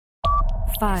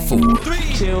5, 4,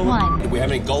 3, 2, 1. Do we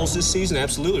have any goals this season?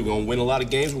 Absolutely. We're going to win a lot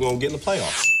of games. We're going to get in the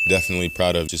playoffs. Definitely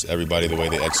proud of just everybody, the way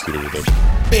they executed with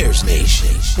it. Bears Nation.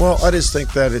 Well, I just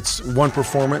think that it's one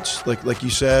performance, like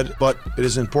you said, but it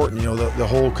is important. You know, the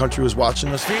whole country was watching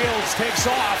us. Fields takes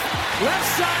off.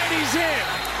 Left side, he's in.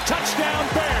 Touchdown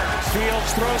Bears.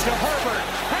 Fields throws to Herbert.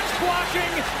 Has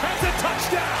blocking. Has a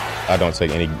touchdown. I don't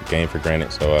take any game for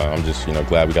granted, so I'm just,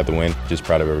 glad we got the win. Just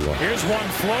proud of everyone. Here's one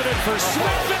floated for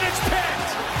Smith, and it's picked.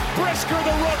 Brisker,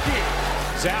 the rookie.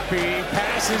 Zappi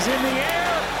passes in the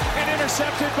air and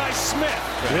intercepted by Smith.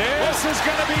 This is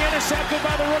going to be intercepted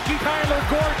by the rookie Kyler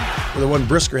Gordon. The one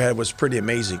Brisker had was pretty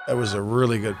amazing. That was a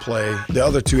really good play. The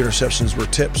other two interceptions were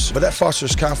tips, but that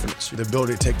fosters confidence, the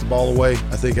ability to take the ball away.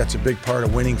 I think that's a big part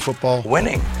of winning football.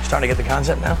 Winning. Starting to get the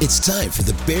concept now. It's time for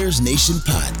the Bears Nation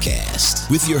podcast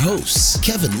with your hosts,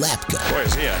 Kevin Lapka. Boy,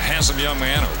 is he a handsome young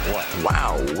man or what?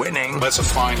 Wow, winning. That's a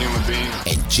fine human being.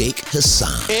 And Jake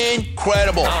Hassan.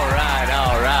 Incredible. All right.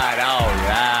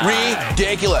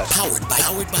 Ridiculous. Powered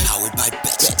by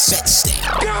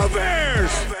BetStamp. Go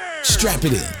Bears! Strap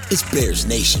it in. It's Bears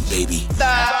Nation, baby.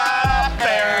 The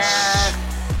Bears.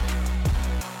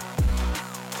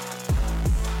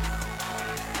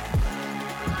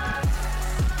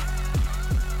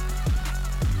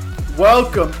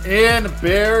 Welcome in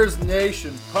Bears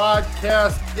Nation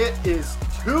podcast. It is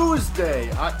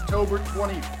Tuesday, October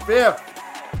 25th.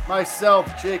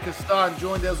 Myself, Jake Hassan,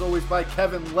 joined as always by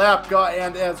Kevin Lapka,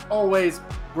 and as always,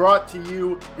 brought to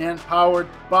you and powered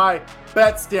by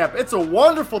BetStamp. It's a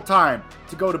wonderful time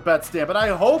to go to BetStamp, and I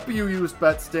hope you used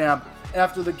BetStamp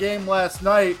after the game last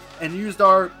night and used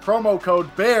our promo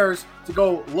code BEARS to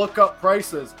go look up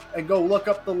prices and go look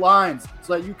up the lines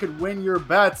so that you could win your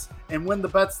bets and win the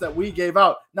bets that we gave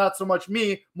out. Not so much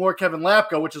me, more Kevin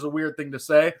Lapka, which is a weird thing to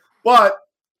say. But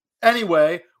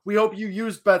anyway, we hope you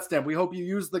used BetStamp. We hope you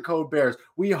used the code BEARS.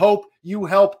 We hope you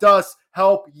helped us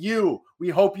help you. We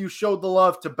hope you showed the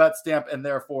love to BetStamp and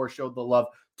therefore showed the love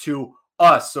to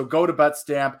us. So go to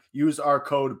BetStamp, use our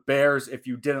code BEARS. If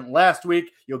you didn't last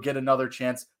week, you'll get another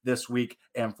chance this week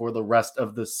and for the rest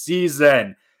of the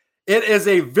season. It is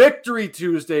a victory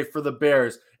Tuesday for the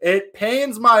Bears. It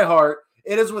pains my heart.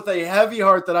 It is with a heavy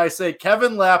heart that I say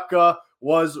Kevin Lapka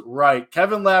was right.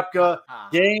 Kevin Lapka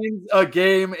gained a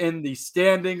game in the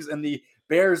standings and the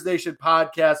Bears Nation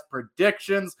podcast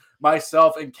predictions.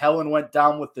 Myself and Kellen went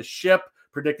down with the ship,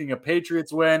 predicting a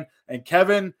Patriots win. And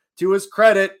Kevin, to his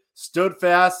credit, stood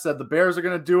fast, said the Bears are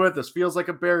going to do it. This feels like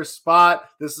a Bears spot.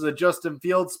 This is a Justin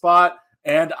Fields spot.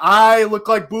 And I look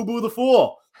like Boo Boo the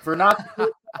Fool for not the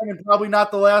first time and probably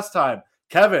not the last time.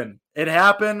 Kevin, it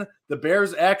happened. The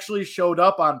Bears actually showed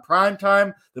up on prime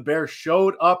time. The Bears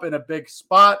showed up in a big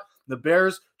spot. The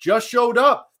Bears just showed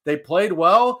up. They played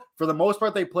well. For the most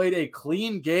part, they played a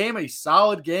clean game, a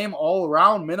solid game all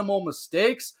around, minimal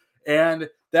mistakes. And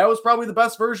that was probably the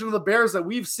best version of the Bears that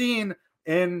we've seen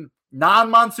in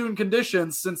non-monsoon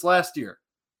conditions since last year.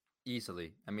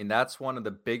 Easily. I mean, that's one of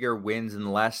the bigger wins in the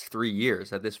last 3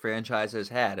 years that this franchise has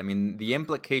had. I mean, the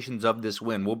implications of this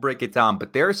win, we'll break it down,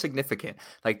 but they're significant.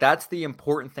 Like, that's the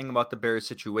important thing about the Bears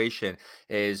situation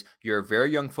is you're a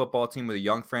very young football team with a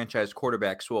young franchise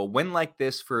quarterback. So a win like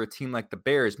this for a team like the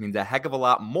Bears means a heck of a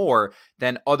lot more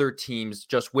than other teams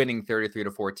just winning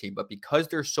 33-14. But because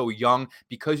they're so young,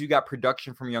 because you got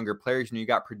production from younger players and you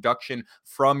got production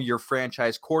from your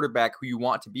franchise quarterback who you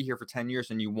want to be here for 10 years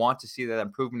and you want to see that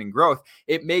improvement in growth,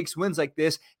 it makes wins like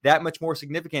this that much more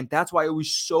significant. That's why I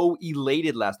was so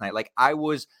elated last night. Like, I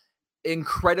was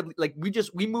incredibly, like,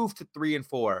 we moved to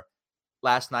 3-4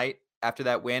 last night after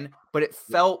that win, but it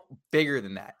felt bigger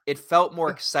than that. It felt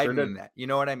more exciting than that. You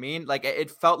know what I mean? Like,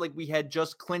 it felt like we had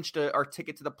just clinched our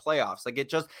ticket to the playoffs. Like,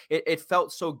 it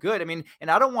felt so good. I mean, and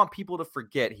I don't want people to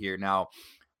forget here now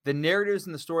the narratives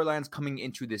and the storylines coming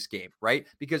into this game, right?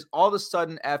 Because all of a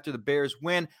sudden, after the Bears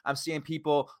win, I'm seeing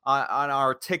people on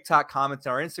our TikTok comments,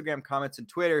 our Instagram comments, and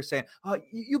Twitter saying, "Oh,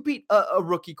 you beat a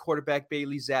rookie quarterback,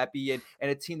 Bailey Zappi, and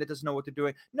a team that doesn't know what they're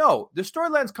doing." No, the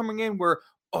storylines coming in were,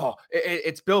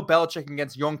 it's Bill Belichick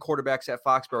against young quarterbacks at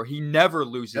Foxborough. He never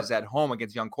loses at home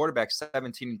against young quarterbacks,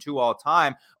 17-2 all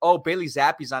time. Oh, Bailey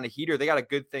Zappi's on a heater. They got a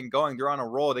good thing going. They're on a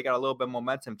roll. They got a little bit of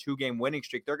momentum, 2-game winning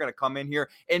streak. They're going to come in here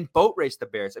and boat race the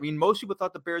Bears. I mean, most people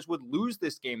thought the Bears would lose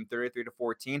this game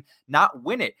 33-14, not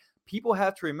win it. People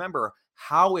have to remember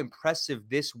how impressive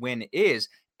this win is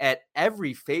at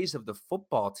every phase of the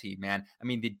football team, man. I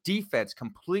mean, the defense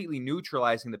completely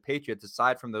neutralizing the Patriots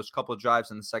aside from those couple of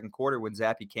drives in the second quarter when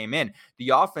Zappi came in. The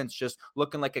offense just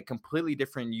looking like a completely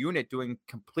different unit doing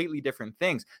completely different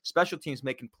things. Special teams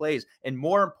making plays. And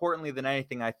more importantly than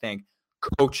anything, I think,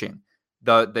 coaching.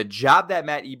 the job that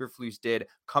Matt Eberflus did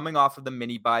coming off of the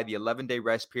mini bye, the 11-day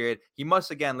rest period. He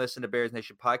must again listen to Bears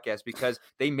Nation podcast because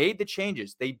they made the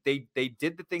changes. They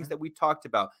did the things that we talked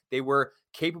about. They were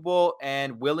capable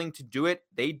and willing to do it.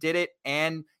 They did it,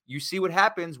 and you see what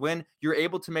happens when you're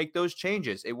able to make those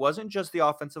changes. It wasn't just the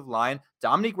offensive line.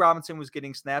 Dominique Robinson was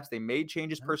getting snaps. They made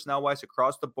changes personnel-wise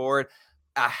across the board.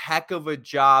 A heck of a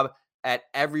job at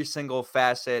every single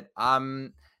facet.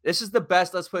 This is the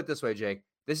best. Let's put it this way, Jake.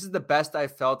 This is the best I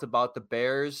felt about the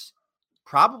Bears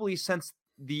probably since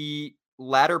the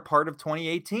latter part of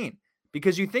 2018.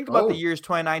 Because you think about the years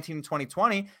 2019 and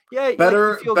 2020,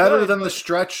 better than the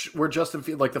stretch where Justin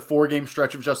Fields, like the 4-game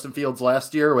stretch of Justin Fields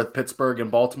last year with Pittsburgh and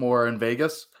Baltimore and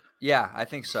Vegas. Yeah, I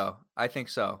think so.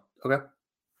 Okay.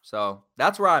 So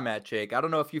that's where I'm at, Jake. I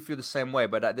don't know if you feel the same way,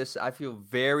 but I feel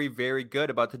very, very good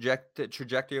about the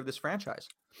trajectory of this franchise.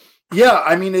 Yeah,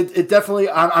 I mean, it definitely,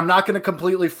 I'm not going to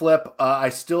completely flip. I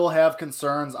still have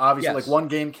concerns. Obviously, like one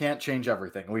game can't change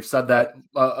everything. We've said that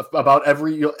about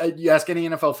you ask any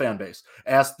NFL fan base,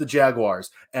 ask the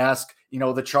Jaguars, ask,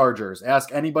 the Chargers,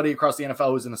 ask anybody across the NFL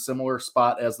who's in a similar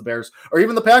spot as the Bears or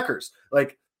even the Packers.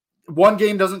 Like, one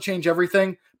game doesn't change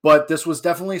everything, but this was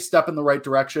definitely a step in the right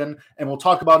direction. And we'll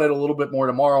talk about it a little bit more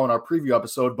tomorrow in our preview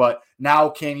episode. But now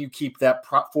can you keep that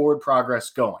forward progress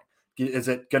going? Is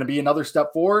it going to be another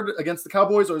step forward against the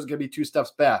Cowboys, or is it going to be 2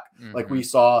 steps back like we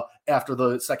saw after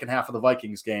the second half of the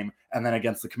Vikings game and then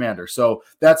against the Commanders? So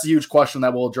that's a huge question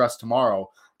that we'll address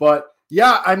tomorrow. But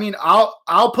yeah, I mean,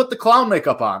 I'll put the clown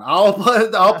makeup on. I'll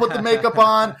put the makeup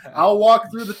on. I'll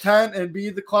walk through the tent and be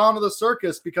the clown of the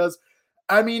circus because,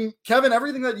 I mean, Kevin,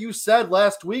 everything that you said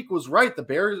last week was right. The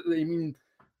Bears, I mean,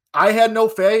 I had no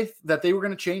faith that they were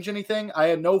going to change anything. I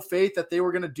had no faith that they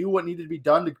were going to do what needed to be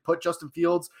done to put Justin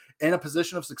Fields in a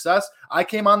position of success. I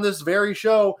came on this very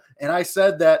show and I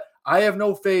said that I have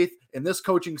no faith in this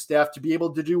coaching staff to be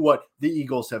able to do what the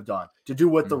Eagles have done, to do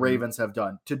what the Ravens have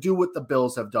done, to do what the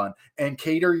Bills have done, and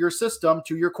cater your system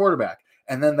to your quarterback.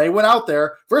 And then they went out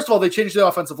there. First of all, they changed the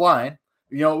offensive line.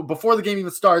 Before the game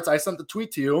even starts, I sent the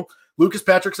tweet to you. Lucas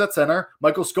Patrick's at center.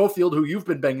 Michael Schofield, who you've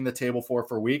been banging the table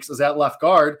for weeks, is at left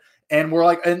guard. And we're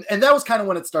like, and that was kind of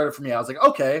when it started for me. I was like,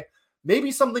 okay,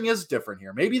 maybe something is different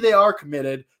here. Maybe they are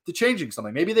committed to changing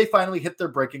something. Maybe they finally hit their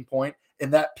breaking point in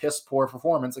that piss poor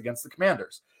performance against the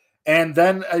Commanders. And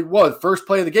then first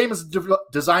play of the game is a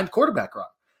designed quarterback run.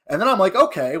 And then I'm like,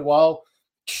 okay, well,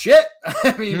 shit.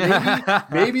 I mean,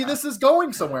 maybe this is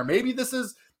going somewhere. Maybe this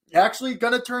is actually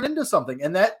going to turn into something.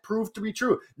 And that proved to be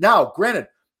true. Now, granted,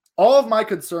 all of my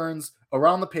concerns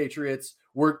around the Patriots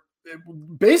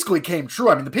basically came true.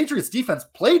 I mean, the Patriots defense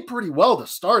played pretty well to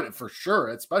start it for sure,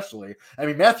 especially. I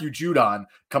mean, Matthew Judon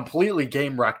completely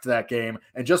game wrecked that game,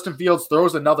 and Justin Fields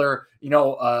throws another,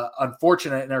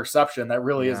 unfortunate interception that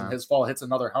really isn't his fault, hits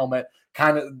another helmet.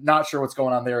 Kind of not sure what's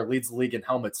going on there. Leads the league in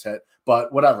helmets hit,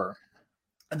 but whatever.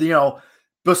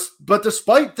 But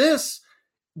despite this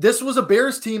was a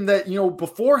Bears team that,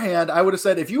 beforehand, I would have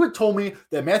said, if you had told me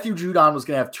that Matthew Judon was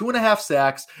going to have 2.5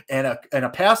 sacks and a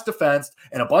pass defense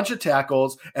and a bunch of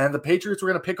tackles, and the Patriots were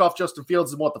going to pick off Justin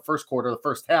Fields in the first quarter, the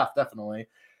first half, definitely,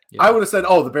 I would have said,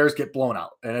 oh, the Bears get blown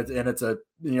out. And it's a,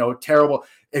 terrible.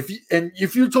 If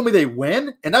you told me they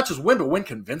win, and not just win, but win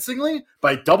convincingly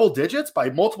by double digits, by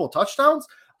multiple touchdowns,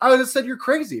 I would have said you're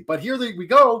crazy. But here we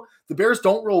go. The Bears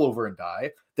don't roll over and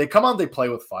die. They come on, they play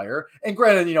with fire. And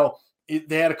granted,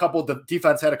 the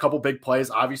defense had a couple big plays,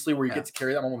 obviously, where you get to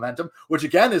carry that momentum, which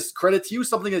again is credit to you,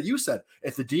 something that you said.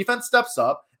 If the defense steps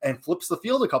up and flips the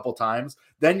field a couple times,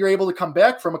 then you're able to come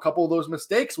back from a couple of those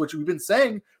mistakes, which we've been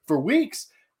saying for weeks.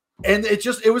 And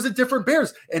it was a different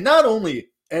Bears. And not only,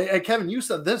 and Kevin, you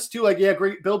said this too,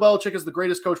 great. Bill Belichick is the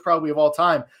greatest coach probably of all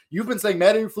time. You've been saying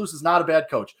Matt Eberflus is not a bad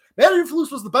coach. Matt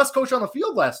Eberflus was the best coach on the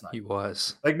field last night. He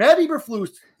was. Matt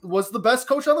Eberflus was the best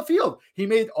coach on the field. He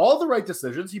made all the right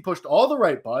decisions. He pushed all the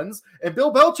right buttons. And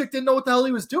Bill Belichick didn't know what the hell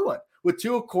he was doing with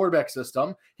a quarterback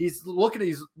system. He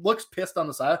looks pissed on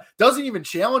the side. Doesn't even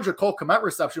challenge a Cole Kmet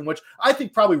reception, which I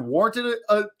think probably warranted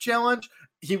a challenge.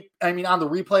 On the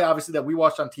replay, obviously, that we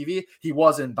watched on TV, he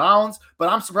was in bounds, but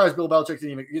I'm surprised Bill Belichick didn't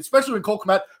even, especially when Cole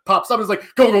Kmet pops up, is like,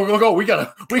 go. We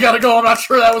gotta go. I'm not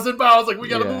sure that was in bounds. We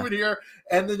gotta move it here.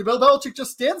 And then Bill Belichick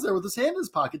just stands there with his hand in his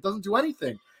pocket, doesn't do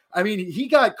anything. I mean, he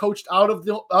got coached out of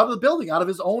the building, out of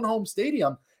his own home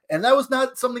stadium. And that was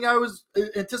not something I was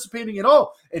anticipating at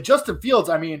all. And Justin Fields,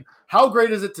 I mean, how great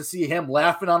is it to see him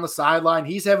laughing on the sideline?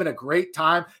 He's having a great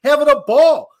time, having a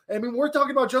ball. I mean, we're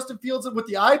talking about Justin Fields with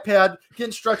the iPad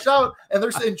getting stretched out, and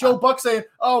they're saying Joe Buck saying,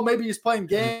 "Oh, maybe he's playing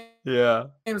games." Yeah.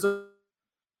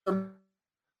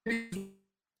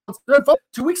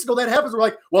 2 weeks ago that happens. We're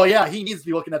like, well, yeah, he needs to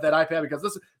be looking at that iPad because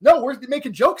this. No, we're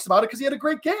making jokes about it because he had a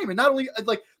great game. And not only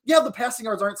like, yeah, the passing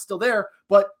yards aren't still there,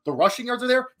 but the rushing yards are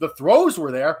there. The throws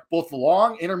were there, both the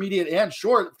long, intermediate, and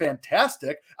short.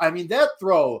 Fantastic. I mean, that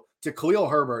throw to Khalil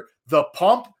Herbert, the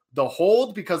pump, the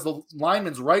hold because the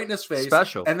lineman's right in his face.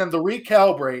 Special. And then the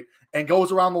recalibrate and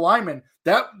goes around the lineman.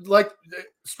 That, like,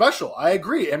 special. I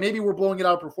agree. And maybe we're blowing it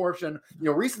out of proportion,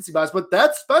 recency bias, but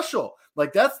that's special.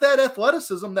 Like, that's that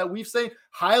athleticism that we've said,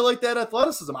 highlight that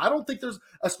athleticism. I don't think there's,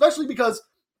 especially because,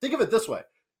 think of it this way.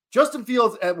 Justin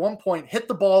Fields at one point hit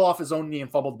the ball off his own knee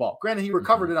and fumbled the ball. Granted, he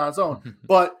recovered it on his own,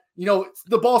 but,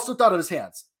 the ball slipped out of his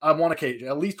hands on one occasion,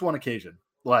 at least one occasion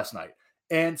last night.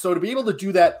 And so to be able to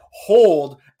do that,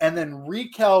 hold, and then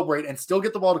recalibrate and still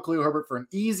get the ball to Khalil Herbert for an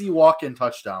easy walk-in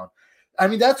touchdown, I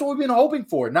mean, that's what we've been hoping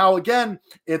for. Now, again,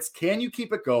 it's can you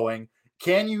keep it going?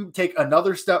 Can you take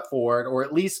another step forward or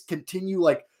at least continue,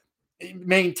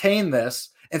 maintain this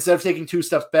instead of taking 2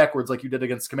 steps backwards like you did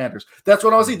against Commanders? That's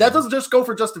what I was saying. That doesn't just go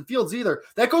for Justin Fields either.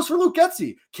 That goes for Luke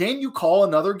Getsy. Can you call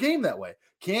another game that way?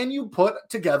 Can you put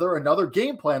together another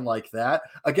game plan like that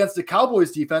against the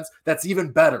Cowboys defense that's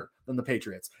even better than the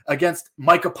Patriots, against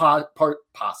Micah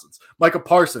Parsons,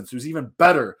 who's even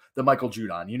better than Michael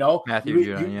Judon, Matthew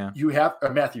Judon. You have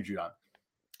Matthew Judon.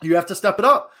 You have to step it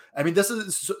up. I mean, this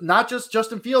is not just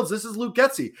Justin Fields. This is Luke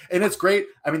Getsy. And it's great.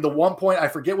 I mean, the one point, I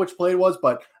forget which play it was,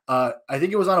 but I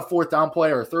think it was on a 4th down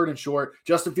play or a 3rd and short.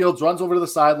 Justin Fields runs over to the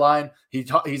sideline.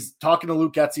 He's talking to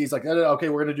Luke Getsy. He's like, okay,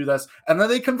 we're going to do this. And then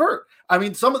they convert. I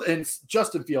mean, and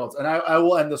Justin Fields, and I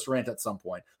will end this rant at some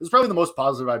point. This is probably the most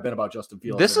positive I've been about Justin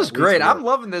Fields. This is great. I'm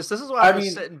loving this. This is why I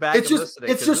was sitting back and listening.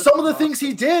 It's just some of the things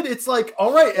he did. It's like,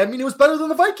 all right. I mean, it was better than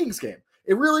the Vikings game.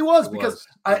 It really was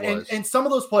and some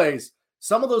of those plays,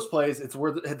 it's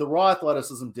where the raw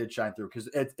athleticism did shine through because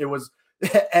it was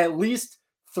at least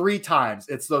 3 times.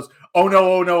 It's those, oh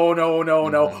no, oh no, oh no, oh no, oh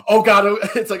no, oh God.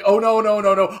 It's like, oh no, no,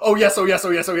 no, no. Oh yes, oh yes, oh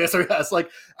yes, oh yes, oh yes. Like,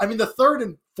 I mean, the 3rd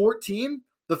and 14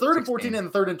 and the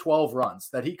 3rd and 12 runs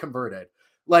that he converted,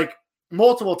 like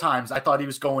multiple times, I thought he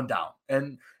was going down.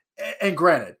 And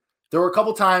granted, there were a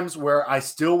couple times where I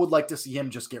still would like to see him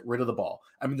just get rid of the ball.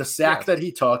 I mean, the sack that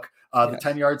he took, the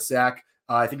 10-yard sack,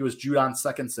 I think it was Judon's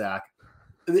 2nd sack,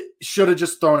 should have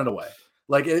just thrown it away.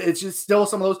 Like, it's just still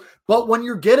some of those. But when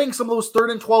you're getting some of those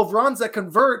 3rd and 12 runs that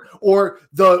convert, or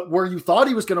where you thought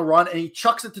he was going to run and he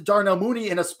chucks it to Darnell Mooney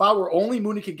in a spot where only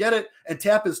Mooney could get it and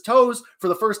tap his toes for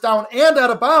the 1st down and out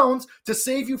of bounds to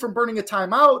save you from burning a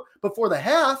timeout before the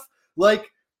half,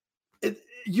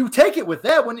 you take it with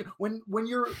that. When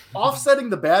you're offsetting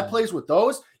the bad plays with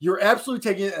those, you're absolutely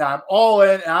taking it, and I'm all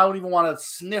in, and I don't even want to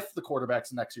sniff the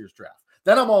quarterbacks in next year's draft.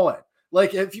 Then I'm all in.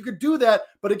 Like, if you could do that,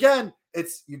 but again,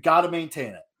 you got to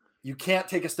maintain it. You can't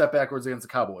take a step backwards against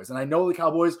the Cowboys. And I know the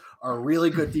Cowboys are a really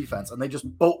good defense, and they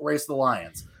just boat race the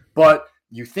Lions. But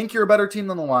you think you're a better team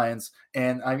than the Lions,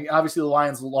 and I mean, obviously the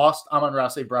Lions lost Amon-Ra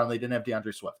St. Brown. They didn't have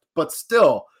DeAndre Swift. But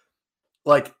still,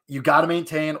 you got to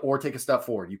maintain or take a step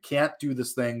forward. You can't do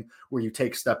this thing where you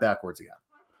take a step backwards again.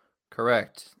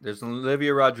 Correct. There's an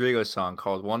Olivia Rodrigo song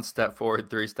called 1 Step Forward,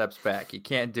 3 Steps Back. You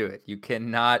can't do it. You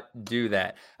cannot do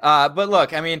that. But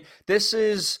look, I mean, this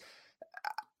is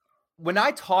when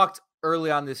I talked early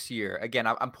on this year, again,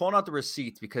 I'm pulling out the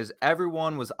receipts because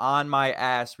everyone was on my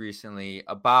ass recently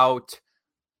about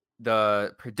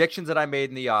the predictions that I made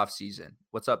in the offseason.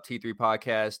 What's up, T3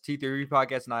 Podcast? T3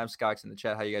 Podcast, and I'm Scott in the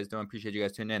chat. How you guys doing? Appreciate you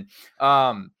guys tuning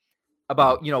in.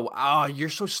 About, you're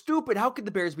so stupid. How could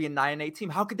the Bears be a 9-8 team?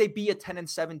 How could they be a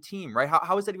 10-7 team, right?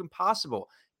 How is that even possible?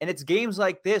 And it's games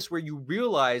like this where you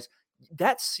realize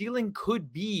that ceiling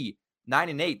could be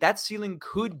 9-8. That ceiling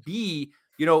could be,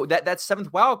 that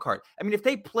 7th wild card. I mean, if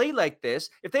they play like this,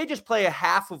 if they just play a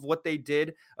half of what they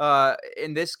did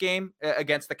in this game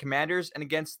against the Commanders and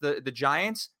against the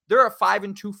Giants, they're a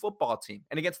 5-2 football team.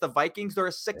 And against the Vikings, they're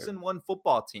a 6-1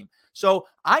 football team. So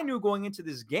I knew going into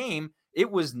this game, it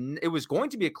was going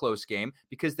to be a close game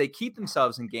because they keep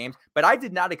themselves in games, but I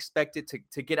did not expect it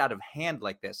to get out of hand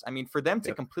like this. I mean, for them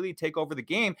to completely take over the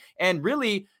game and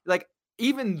really,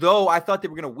 even though I thought they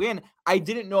were going to win, I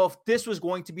didn't know if this was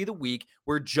going to be the week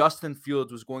where Justin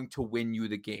Fields was going to win you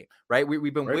the game, right?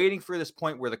 We've been waiting for this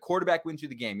point where the quarterback wins you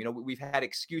the game. We've had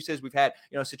excuses. We've had,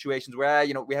 situations where,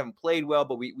 we haven't played well,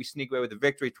 but we sneak away with the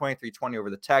victory, 23-20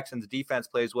 over the Texans. The defense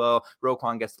plays well.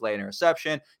 Roquan gets the late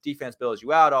interception. Defense bails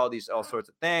you out, all sorts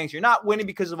of things. You're not winning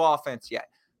because of offense yet.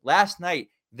 Last night,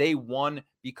 they won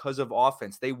because of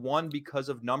offense. They won because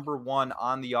of number one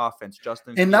on the offense,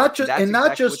 Justin and Fields.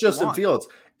 not just Justin Fields.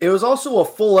 It was also a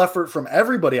full effort from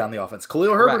everybody on the offense.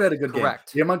 Khalil Herbert had a good game.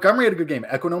 Yeah, Montgomery had a good game.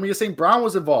 Equinemius St. Brown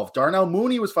was involved. Darnell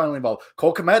Mooney was finally involved.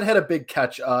 Cole Kmet had a big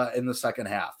catch in the second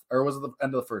half, or was it the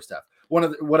end of the first half?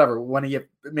 When he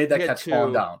made that catch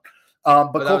falling down.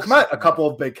 But Cole Kmet, a couple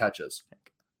of big catches.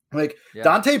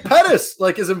 Dante Pettis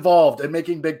is involved in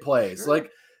making big plays. Sure.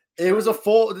 It was a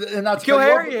full, and that's Kill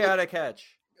Harry had a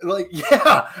catch.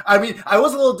 I mean, I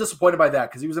was a little disappointed by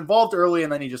that because he was involved early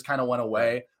and then he just kind of went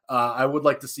away. I would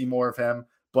like to see more of him,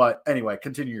 but anyway,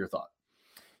 continue your thought.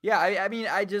 Yeah, I mean,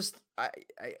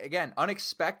 again,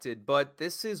 unexpected, but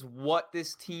this is what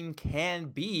this team can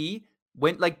be.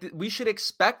 When we should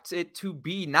expect it to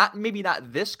be maybe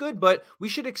not this good, but we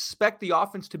should expect the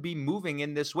offense to be moving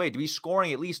in this way, to be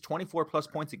scoring at least 24 plus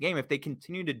points a game if they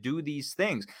continue to do these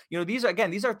things. These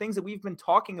are things that we've been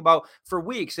talking about for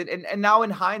weeks. And now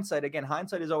in hindsight, again,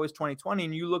 hindsight is always 20/20,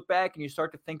 and you look back and you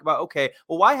start to think about, okay,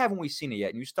 well, why haven't we seen it yet?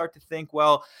 And you start to think,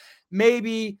 well,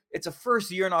 maybe it's a first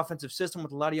year in offensive system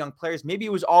with a lot of young players. Maybe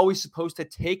it was always supposed to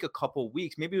take a couple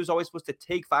weeks. Maybe it was always supposed to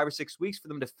take 5 or 6 weeks for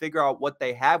them to figure out what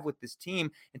they have with this team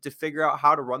and to figure out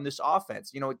how to run this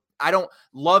offense. I don't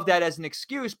love that as an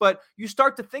excuse, but you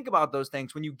start to think about those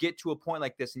things when you get to a point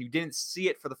like this and you didn't see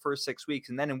it for the first 6 weeks.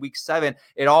 And then in week 7,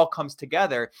 it all comes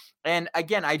together. And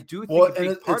again, I do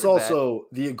think it's also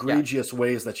the egregious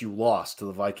ways that you lost to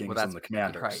the Vikings and the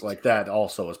Commanders. Right. That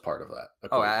also is part of that.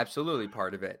 Oh, absolutely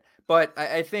part of it. But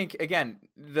I think, again,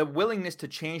 the willingness to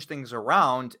change things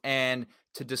around and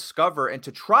to discover and to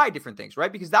try different things,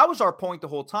 right? Because that was our point the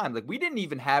whole time. We didn't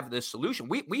even have this solution.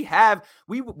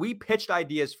 We pitched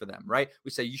ideas for them, right?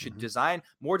 We say you should design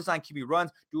QB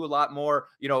runs, do a lot more,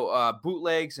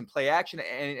 bootlegs and play action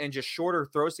and just shorter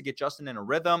throws to get Justin in a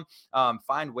rhythm,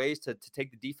 find ways to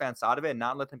take the defense out of it and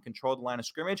not let them control the line of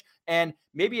scrimmage. And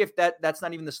maybe if that's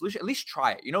not even the solution, at least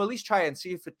try it, at least try it and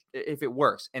see if it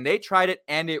works. And they tried it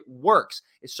and it works.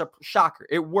 It's a shocker.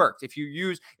 It worked. If you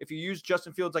use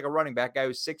Justin Fields like a running back, guy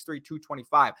who's 6'3",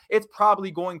 225, it's probably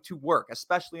going to work,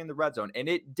 especially in the red zone. And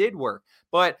it did work,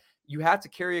 but you have to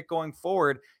carry it going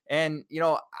forward. And,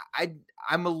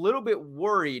 I'm a little bit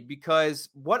worried because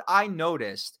what I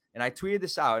noticed, and I tweeted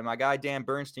this out and my guy, Dan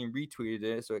Bernstein, retweeted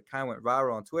it, so it kind of went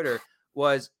viral on Twitter,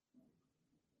 was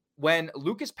when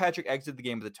Lucas Patrick exited the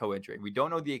game with a toe injury. We don't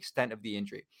know the extent of the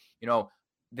injury.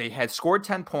 They had scored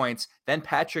 10 points, then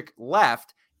Patrick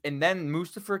left, and then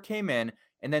Mustipher came in.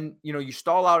 And then, you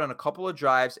stall out on a couple of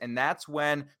drives, and that's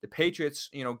when the Patriots,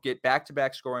 get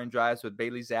back-to-back scoring drives with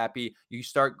Bailey Zappi. You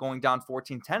start going down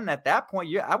 14-10, and at that point,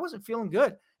 I wasn't feeling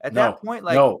good. At that point,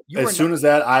 as soon as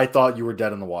that, I thought you were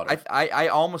dead in the water. I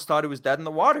almost thought it was dead in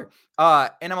the water.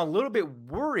 And I'm a little bit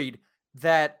worried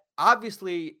that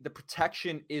obviously the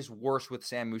protection is worse with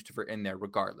Sam Mustipher in there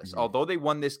regardless. Although they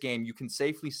won this game, you can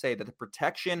safely say that the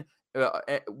protection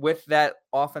with that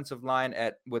offensive line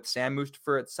with Sam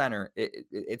Mustipher at center,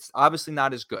 it's obviously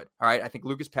not as good. All right. I think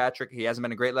Lucas Patrick, he hasn't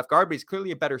been a great left guard, but he's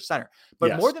clearly a better center.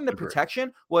 But more than the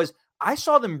protection was I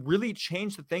saw them really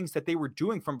change the things that they were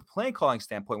doing from a play calling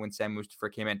standpoint when Sam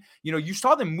Mustipher came in. You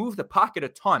saw them move the pocket a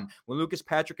ton when Lucas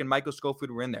Patrick and Michael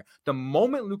Schofield were in there. The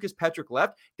moment Lucas Patrick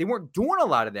left, they weren't doing a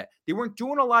lot of that. They weren't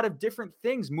doing a lot of different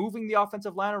things, moving the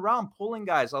offensive line around, pulling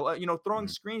guys, throwing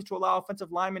screens to allow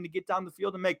offensive linemen to get down the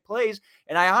field and make plays.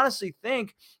 And I honestly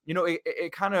think,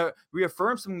 it kind of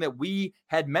reaffirms something that we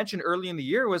had mentioned early in the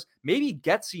year was maybe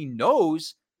Getsy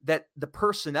knows that the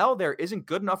personnel there isn't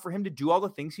good enough for him to do all the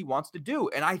things he wants to do.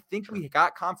 And I think we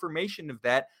got confirmation of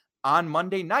that on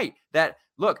Monday night, that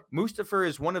look, Mustipher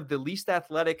is one of the least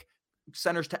athletic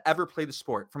centers to ever play the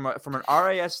sport. From an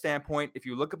RAS standpoint, if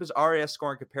you look up his RAS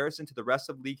score in comparison to the rest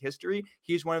of league history,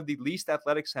 he's one of the least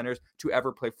athletic centers to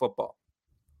ever play football.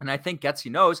 And I think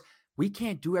Getsy knows we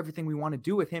can't do everything we want to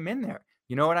do with him in there.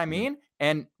 You know what I mean?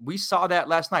 And we saw that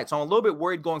last night. So I'm a little bit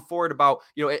worried going forward about,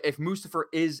 if Mustipher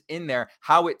is in there,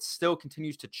 how it still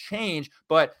continues to change.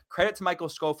 But credit to Michael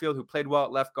Schofield, who played well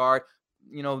at left guard.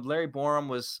 Larry Borum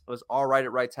was all right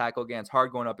at right tackle. Again, it's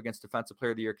hard going up against Defensive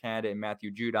Player of the Year candidate and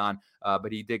Matthew Judon, but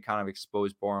he did kind of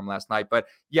expose Borum last night. But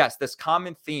yes, this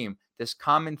common theme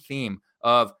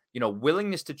of,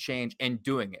 willingness to change and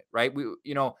doing it, right? We,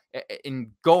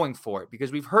 in going for it,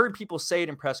 because we've heard people say it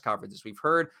in press conferences. We've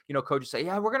heard, coaches say,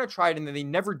 yeah, we're going to try it. And then they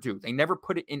never do. They never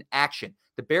put it in action.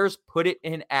 The Bears put it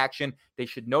in action. They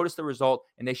should notice the result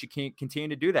and they should continue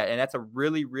to do that. And that's a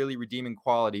really, really redeeming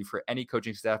quality for any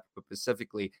coaching staff, but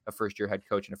specifically a first-year head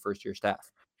coach and a first-year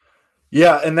staff.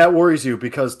 Yeah, and that worries you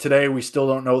because today we still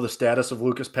don't know the status of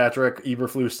Lucas Patrick.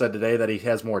 Eberflus said today that he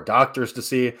has more doctors to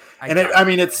see.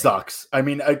 It sucks. I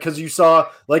mean, because you saw,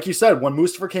 like you said, when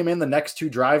Mustipher came in, the next 2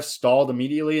 drives stalled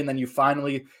immediately, and then you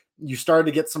started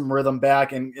to get some rhythm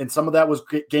back, and some of that was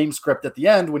game script at the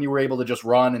end when you were able to just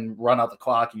run out the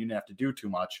clock, and you didn't have to do too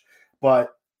much.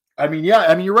 But,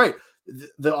 you're right.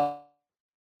 The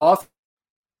offense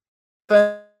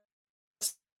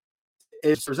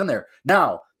is in there.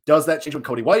 Now, does that change when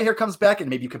Cody Whitehair comes back and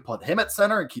maybe you can put him at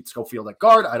center and keep Schofield at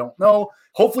guard? I don't know.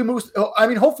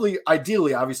 Hopefully,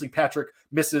 ideally, obviously, Patrick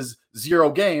misses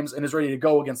 0 games and is ready to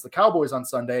go against the Cowboys on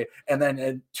Sunday. And then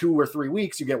in 2 or 3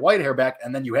 weeks, you get Whitehair back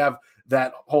and then you have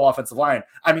that whole offensive line.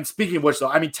 Speaking of which, though,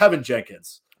 Tevin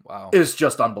Jenkins is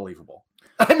just unbelievable.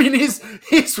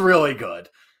 He's really good.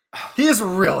 He is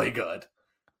really good.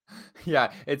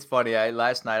 Yeah, it's funny.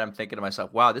 Last night I'm thinking to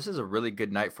myself, wow, this is a really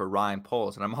good night for Ryan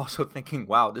Poles. And I'm also thinking,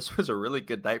 wow, this was a really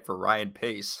good night for Ryan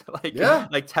Pace. Like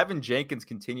Tevin Jenkins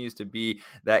continues to be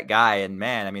that guy. And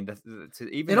man, to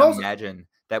even imagine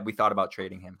that we thought about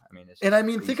trading him.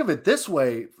 Think of it this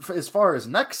way, as far as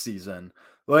next season,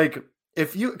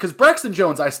 because Braxton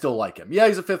Jones, I still like him. Yeah,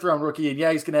 he's a 5th round rookie, and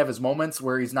yeah, he's going to have his moments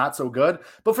where he's not so good.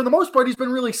 But for the most part, he's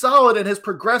been really solid and has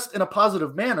progressed in a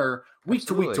positive manner week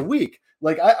to week to week.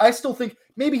 I still think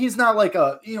maybe he's not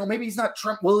maybe he's not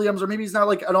Trent Williams or maybe he's not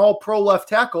like an all-pro left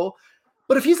tackle.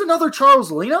 But if he's another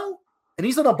Charles Leno and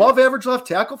he's an above-average left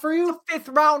tackle for you, he's a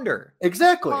 5th rounder.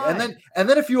 Exactly. Fine. And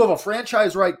then if you have a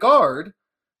franchise right guard,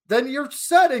 then you're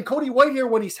set. And Cody Whitehair,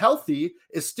 when he's healthy,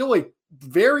 is still a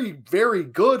very, very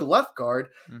good left guard.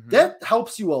 Mm-hmm. That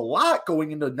helps you a lot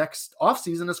going into next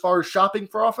offseason as far as shopping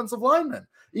for offensive linemen.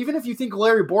 Even if you think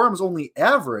Larry Borom is only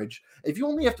average, if you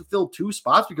only have to fill 2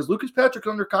 spots, because Lucas Patrick's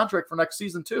under contract for next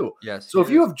season too. Yes. So if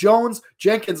you have Jones,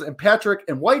 Jenkins, and Patrick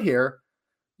and Whitehair,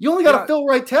 you only got to fill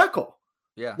right tackle.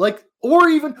 Yeah. Or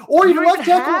even left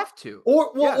tackle. Have to.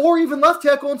 Or even left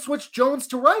tackle and switch Jones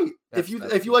to right. If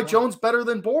you like Jones better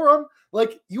than Borom,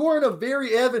 you are in a very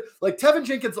Tevin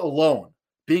Jenkins alone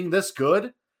being this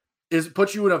good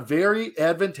puts you in a very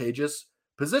advantageous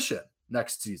position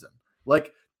next season.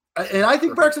 And I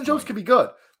think Braxton Jones could be good.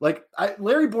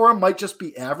 Larry Borom might just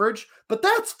be average, but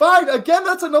that's fine. Again,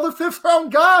 that's another 5th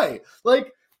round guy.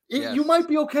 You might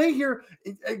be okay here.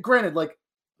 Granted,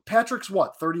 Patrick's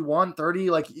 31, 30.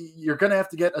 You're going to have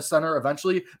to get a center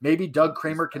eventually. Maybe Doug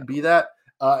Kramer can be that.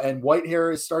 And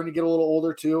Whitehair is starting to get a little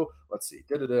older too. Let's see.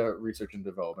 Research and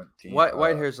development team.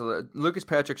 Whitehair's Lucas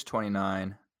Patrick's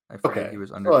 29. I forget he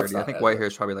was under 30. I think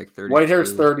Whitehair's probably 30.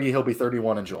 Whitehair's 30. He'll be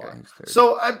 31 in July.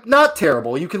 So not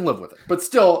terrible. You can live with it. But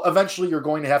still, eventually you're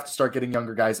going to have to start getting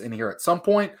younger guys in here at some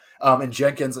point. And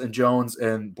Jenkins and Jones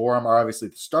and Borom are obviously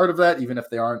the start of that, even if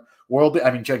they aren't worldly.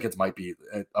 Jenkins might be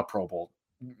a Pro Bowl,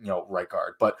 right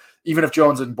guard. But even if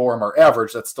Jones and Borom are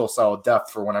average, that's still solid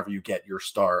depth for whenever you get your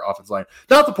star offensive line.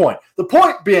 Not the point. The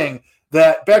point being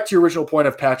that back to your original point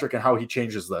of Patrick and how he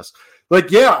changes this.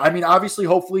 Obviously,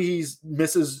 hopefully he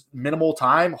misses minimal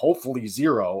time, hopefully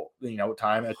 0,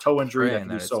 time. A toe injury that can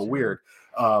be so weird.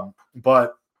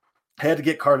 But had to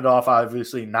get carted off,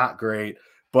 obviously not great.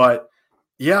 But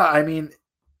yeah,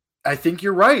 I think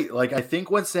you're right. I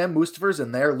think when Sam Mustipher's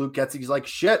in there, Luke Getsy's like,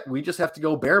 shit, we just have to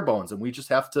go bare bones and we just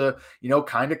have to,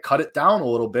 kind of cut it down a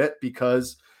little bit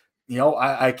because,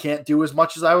 I can't do as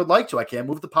much as I would like to. I can't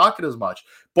move the pocket as much.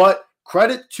 But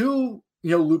credit to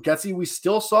Luke Getsy, we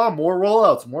still saw more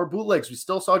rollouts, more bootlegs. We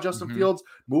still saw Justin Fields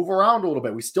move around a little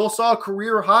bit. We still saw a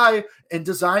career high in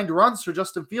designed runs for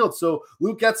Justin Fields. So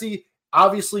Luke Getsy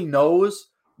obviously knows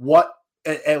what,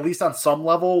 at least on some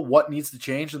level, what needs to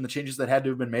change and the changes that had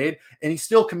to have been made. And he's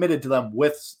still committed to them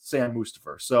with Sam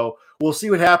Mustipher. So we'll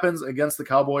see what happens against the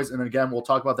Cowboys. And again, we'll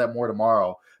talk about that more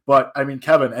tomorrow. But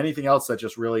Kevin, anything else that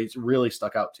just really, really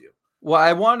stuck out to you? Well,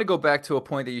 I wanted to go back to a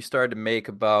point that you started to make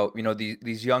about,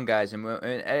 these young guys. And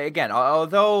again,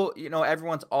 although,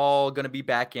 everyone's all going to be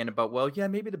back in about, well, yeah,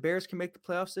 maybe the Bears can make the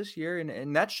playoffs this year.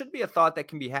 And that should be a thought that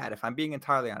can be had. If I'm being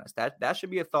entirely honest, that should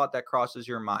be a thought that crosses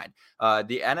your mind.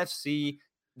 The NFC,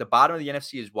 the bottom of the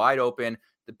NFC is wide open.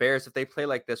 The Bears, if they play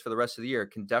like this for the rest of the year,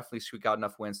 can definitely squeak out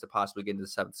enough wins to possibly get into the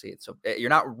 7th seed. So you're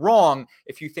not wrong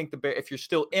if you think if you're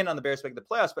still in on the Bears to make the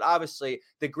playoffs, but obviously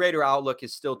the greater outlook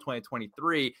is still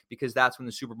 2023 because that's when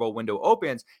the Super Bowl window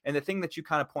opens. And the thing that you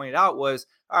kind of pointed out was,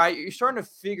 all right, you're starting to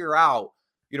figure out,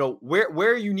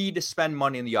 where you need to spend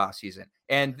money in the offseason.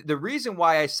 And the reason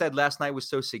why I said last night was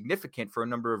so significant for a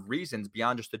number of reasons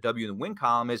beyond just the W and the win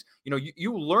column is,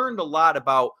 you learned a lot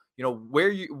about,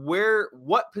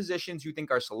 what positions you think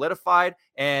are solidified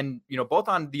and, both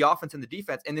on the offense and the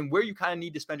defense, and then where you kind of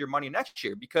need to spend your money next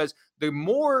year, because the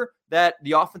more that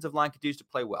the offensive line continues to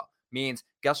play well, means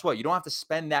guess what? You don't have to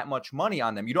spend that much money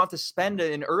on them. You don't have to spend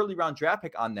an early round draft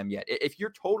pick on them yet. If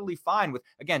you're totally fine with,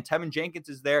 again, Tevin Jenkins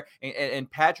is there and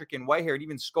Patrick and Whitehair and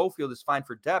even Schofield is fine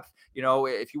for depth.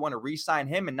 If you want to re-sign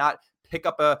him and not pick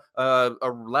up a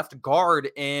left guard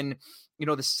in,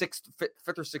 the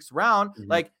fifth or sixth round,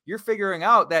 like you're figuring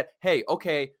out that, hey,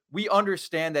 okay, we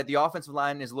understand that the offensive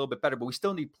line is a little bit better, but we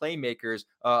still need playmakers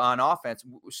on offense.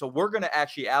 So we're going to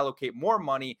actually allocate more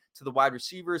money to the wide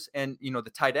receivers and,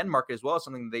 the tight end market as well,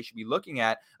 something that they should be looking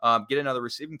at. Get another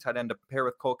receiving tight end to pair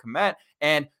with Cole Kmet,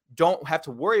 and don't have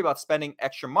to worry about spending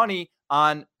extra money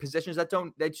on positions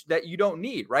that you don't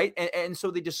need, right? And so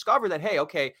they discover that, hey,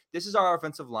 okay, this is our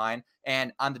offensive line,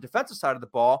 and on the defensive side of the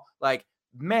ball, like,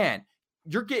 man,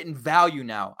 you're getting value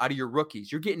now out of your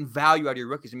rookies. You're getting value out of your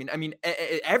rookies. I mean,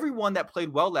 everyone that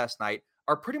played well last night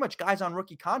are pretty much guys on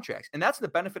rookie contracts. And that's the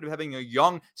benefit of having a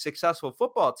young, successful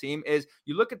football team is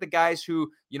you look at the guys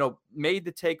who, made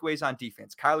the takeaways on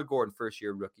defense. Kyler Gordon,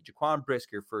 first-year rookie. Jaquan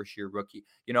Brisker, first-year rookie.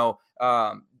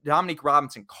 Dominique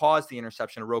Robinson caused the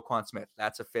interception of Roquan Smith.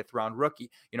 That's a fifth-round rookie.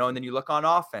 And then you look on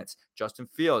offense. Justin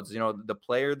Fields, the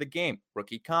player of the game,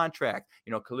 rookie contract.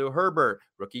 Khalil Herbert,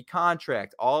 rookie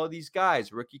contract. All of these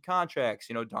guys, rookie contracts.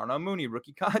 Darnell Mooney,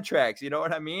 rookie contracts. You know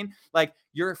what I mean? Like,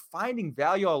 you're finding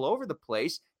value all over the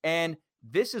place, and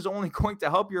this is only going to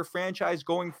help your franchise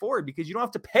going forward because you don't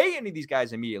have to pay any of these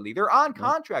guys immediately. They're on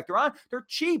contract. They're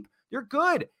cheap. They're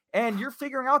good. And you're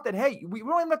figuring out that, hey, we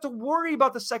don't even have to worry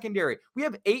about the secondary. We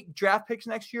have 8 draft picks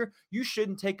next year. You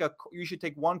should take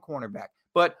one cornerback.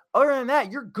 But other than that,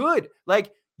 you're good.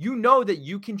 Like, that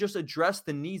you can just address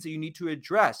the needs that you need to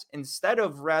address instead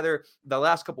of rather the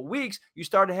last couple of weeks, you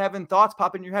started having thoughts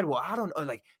pop in your head. Well, I don't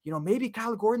know, maybe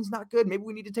Kyler Gordon's not good. Maybe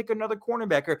we need to take another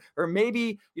cornerback or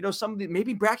maybe,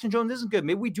 maybe Braxton Jones isn't good.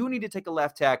 Maybe we do need to take a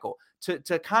left tackle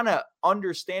to kind of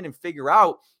understand and figure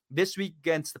out this week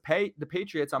against the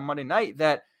Patriots on Monday night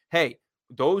that, hey,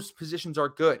 those positions are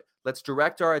good. Let's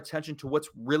direct our attention to what's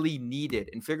really needed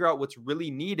and figure out what's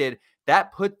really needed. That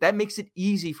makes it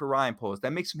easy for Ryan Poles.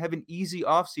 That makes him have an easy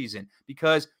offseason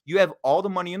because you have all the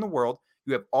money in the world.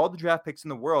 You have all the draft picks in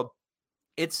the world.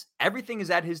 Everything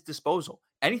is at his disposal.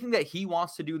 Anything that he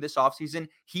wants to do this offseason,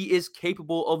 he is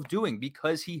capable of doing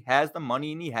because he has the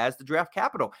money and he has the draft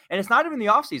capital. And it's not even the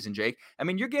offseason, Jake. I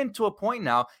mean, you're getting to a point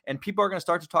now, and people are going to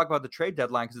start to talk about the trade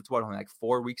deadline because it's only like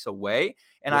 4 weeks away.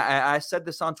 And I said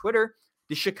this on Twitter.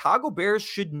 The Chicago Bears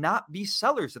should not be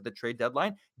sellers at the trade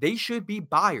deadline. They should be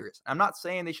buyers. I'm not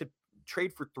saying they should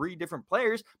trade for 3 different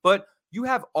players, but you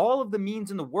have all of the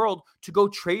means in the world to go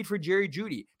trade for Jerry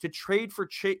Jeudy, to trade for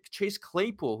Chase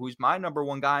Claypool, who's my number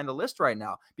 1 guy on the list right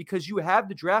now, because you have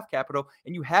the draft capital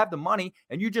and you have the money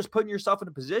and you're just putting yourself in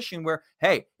a position where,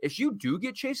 hey, if you do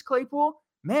get Chase Claypool,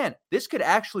 man, this could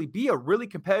actually be a really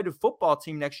competitive football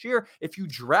team next year. If you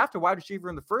draft a wide receiver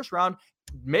in the first round,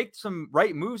 make some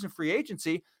right moves in free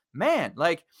agency, man,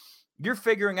 like you're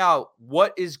figuring out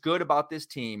what is good about this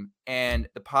team. And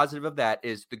the positive of that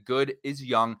is the good is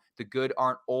young. The good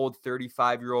aren't old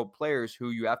 35-year-old players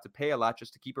who you have to pay a lot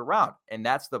just to keep around. And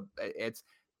that's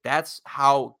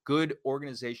how good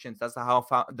organizations, that's how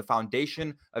the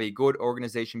foundation of a good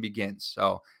organization begins.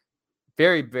 So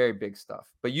very, very big stuff.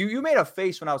 But you made a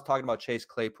face when I was talking about Chase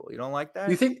Claypool. You don't like that?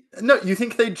 You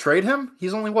think they'd trade him?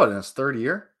 He's only in his 3rd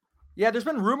year? Yeah, there's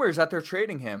been rumors that they're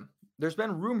trading him. There's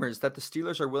been rumors that the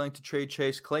Steelers are willing to trade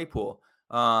Chase Claypool.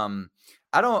 I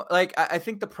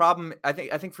think the problem, I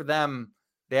think for them,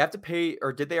 they have to pay,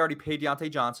 or did they already pay Deontay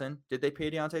Johnson? Did they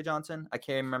pay Deontay Johnson? I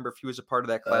can't remember if he was a part of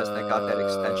that class that got that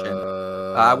extension.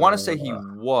 I want to say he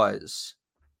was.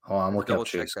 Oh, I'm looking up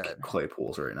Chase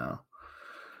Claypool's right now.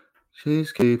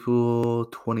 Chase Claypool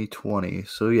 2020.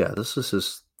 So yeah, this is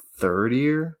his 3rd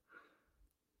year.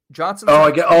 Johnson.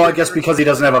 I guess because he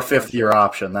doesn't have a 5th-year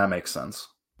option. That makes sense.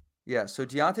 Yeah, so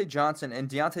Deontay Johnson, and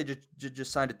Deontay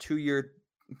just signed a 2-year,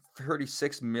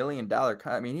 $36 million.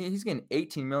 I mean, he's getting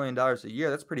 $18 million a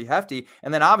year. That's pretty hefty.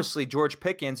 And then obviously George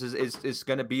Pickens is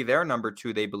going to be their number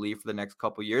 2, they believe, for the next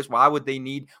couple of years. Why would they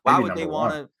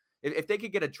want to? If they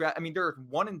could get a draft, I mean, they're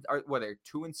 2-6,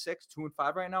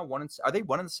 2-5 right now. Are they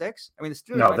 1-6? I mean, the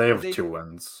Steelers. No, they have 2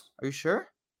 wins. Are you sure?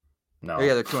 No. Oh,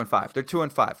 yeah, they're 2-5. They're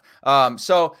 2-5.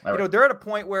 So right. They're at a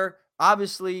point where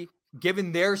obviously,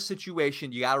 given their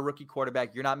situation, you got a rookie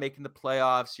quarterback. You're not making the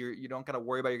playoffs. You don't got to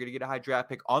worry about you're going to get a high draft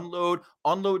pick.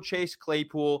 Unload Chase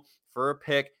Claypool for a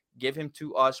pick. Give him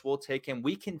to us. We'll take him.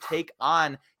 We can take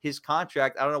on his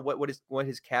contract. I don't know what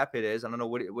his cap it is. I don't know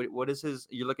what is his.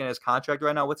 You're looking at his contract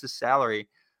right now. What's his salary?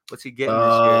 What's he getting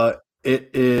this year?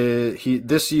 It is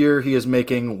this year he is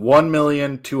making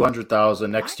 $1,200,000.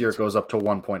 Next year it goes up to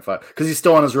 1.5 because he's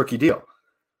still on his rookie deal.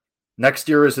 Next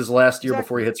year is his last year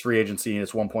before he hits free agency, and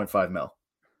it's 1.5 mil.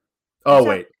 Oh,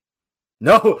 wait.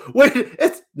 No, wait.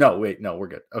 No, we're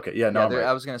good. Okay, yeah, no, I'm right.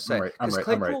 I was going to say, because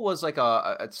Claypool was like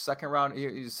a second round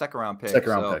pick. Second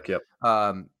round pick, yep.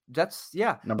 That's,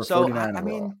 number 49 I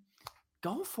mean,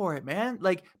 go for it, man.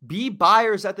 Like, be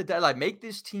buyers at the deadline. Make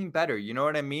this team better. You know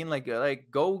what I mean? Like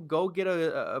go get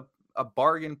a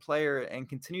bargain player and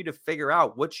continue to figure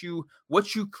out what you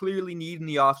clearly need in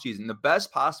the offseason. The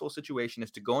best possible situation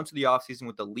is to go into the offseason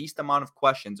with the least amount of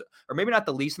questions, or maybe not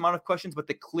the least amount of questions, but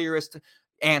the clearest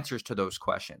answers to those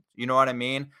questions. You know what I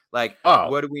mean? Like,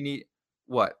 what do we need?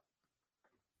 What?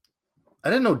 I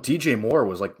didn't know DJ Moore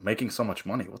was like making so much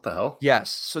money. What the hell?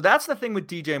 Yes. So that's the thing with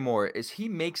DJ Moore is he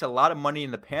makes a lot of money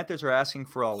and the Panthers are asking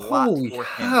for a lot for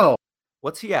him.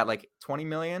 What's he at? Like 20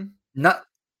 million? Not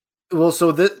well.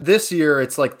 So this year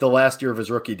it's like the last year of his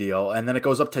rookie deal, and then it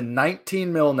goes up to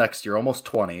 19 mil next year, almost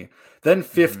 20, then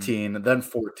 15, then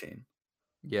 14.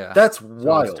 Yeah, that's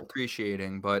wild. It's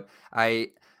depreciating, but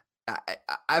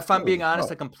if I'm being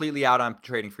honest, I'm completely out on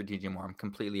trading for DJ Moore. I'm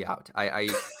completely out.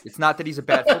 It's not that he's a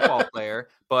bad football player,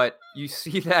 but you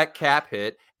see that cap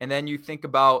hit, and then you think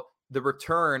about the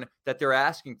return that they're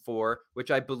asking for,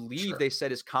 which I believe they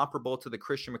said is comparable to the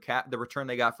return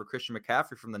they got for Christian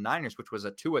McCaffrey from the Niners, which was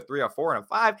a 2, a 3, a 4, and a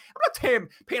 5. I'm not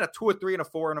paying a 2, a 3, and a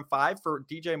 4, and a 5 for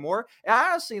DJ Moore. And I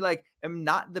honestly am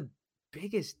not the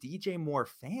biggest DJ Moore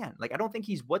fan. Like, I don't think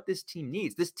he's what this team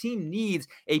needs. This team needs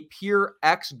a pure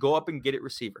X go up and get it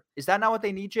receiver. Is that not what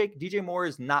they need, Jake? DJ Moore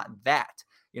is not that,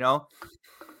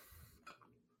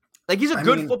 like he's a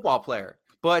good football player,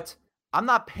 but I'm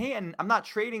not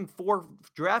trading 4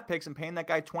 draft picks and paying that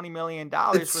guy $20 million.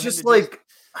 It's just like,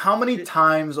 how many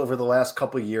times over the last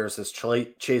couple of years has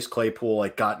Chase Claypool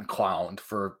like gotten clowned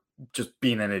for just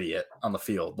being an idiot on the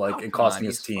field, and costing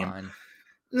his team? Fine.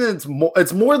 It's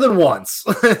more than once.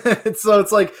 So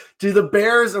it's like, do the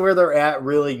Bears where they're at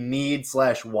really need /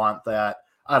 want that?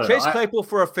 I don't know. Chase Claypool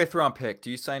for a 5th round pick.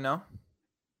 Do you say no?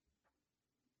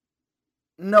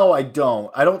 No, I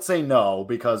don't. I don't say no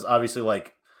because obviously,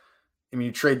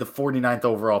 you trade the 49th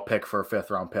overall pick for a 5th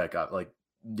round pick.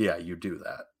 You do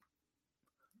that.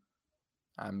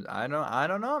 I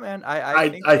don't know, man.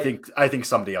 I think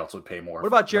somebody else would pay more. What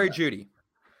about Jerry Jeudy?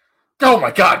 Oh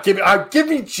my God! Give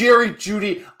me Jerry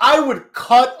Jeudy. I would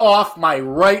cut off my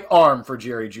right arm for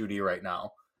Jerry Jeudy right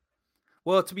now.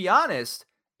 Well, to be honest,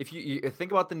 if you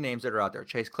think about the names that are out there,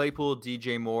 Chase Claypool,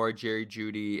 DJ Moore, Jerry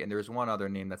Jeudy, and there's one other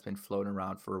name that's been floating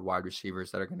around for wide receivers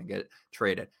that are going to get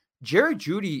traded. Jerry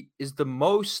Jeudy is the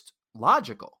most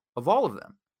logical of all of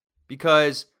them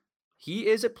because he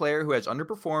is a player who has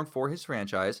underperformed for his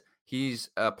franchise. He's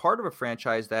a part of a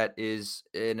franchise that is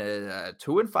in a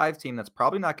 2-5 team that's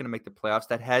probably not going to make the playoffs,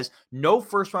 that has no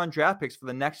first-round draft picks for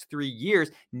the next 3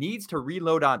 years, needs to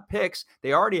reload on picks.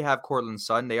 They already have Courtland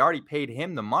Sutton. They already paid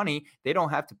him the money. They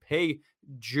don't have to pay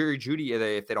Jerry Jeudy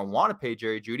if they don't want to pay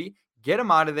Jerry Jeudy. Get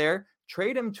him out of there.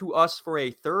 Trade him to us for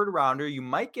a 3rd rounder. You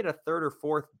might get a 3rd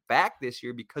or 4th back this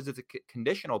year because it's a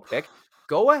conditional pick.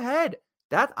 Go ahead.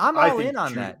 I'm all in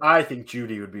on that. I think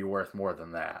Jeudy would be worth more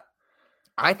than that.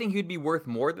 I think he'd be worth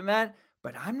more than that,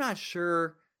 but I'm not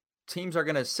sure teams are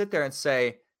going to sit there and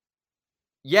say,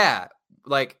 we're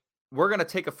going to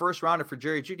take a 1st rounder for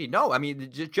Jerry Jeudy. No, I mean,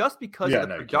 just because of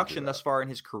the production thus far in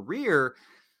his career,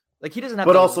 he doesn't have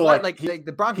but also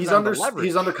the Broncos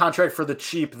he's under contract for the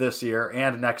cheap this year,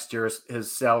 and next year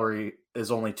his salary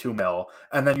is only $2 million.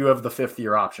 And then you have the 5th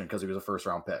year option because he was a 1st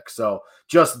round pick. So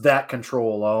just that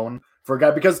control alone for a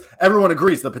guy, because everyone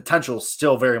agrees the potential is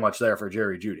still very much there for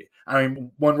Jerry Jeudy. I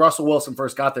mean, when Russell Wilson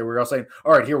first got there, we were all saying,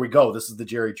 all right, here we go. This is the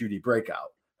Jerry Jeudy breakout.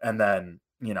 And then,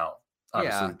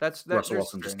 obviously Russell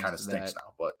Wilson just kind of stinks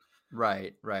now, but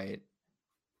right.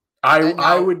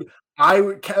 I would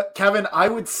Kevin, I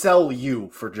would sell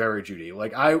you for Jerry Jeudy.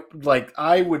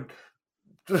 I would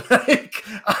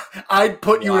I'd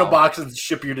put you in a box and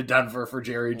ship you to Denver for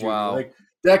Jerry Jeudy. Wow.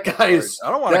 That guy is, I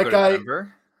don't want to go to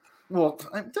Denver. Well,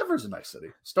 Denver's a nice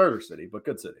city, starter city, but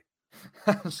good city.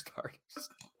 Starter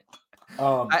city.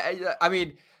 I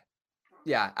mean,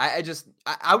 yeah.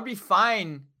 I would be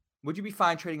fine. Would you be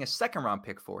fine trading a 2nd round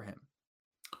pick for him?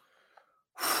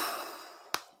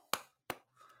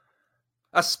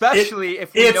 Especially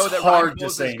if we know that Ryan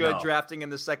Poles is good drafting in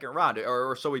the 2nd round,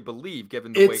 or so we believe,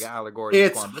 given the way Kyler Gordon.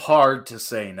 It's hard to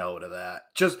say no to that.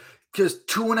 Just because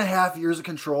 2.5 years of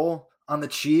control on the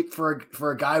cheap for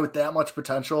a guy with that much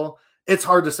potential, it's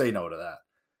hard to say no to that.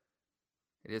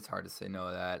 It is hard to say no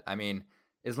to that. I mean,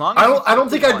 as long as I don't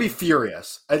think I'd be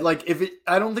furious. I think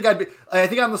on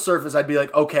the surface I'd be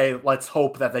like, okay, let's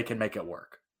hope that they can make it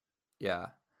work. Yeah.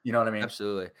 You know what I mean?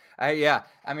 Absolutely. I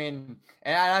mean,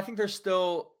 and I think there's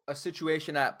still a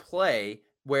situation at play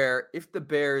where if the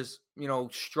Bears,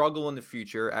 struggle in the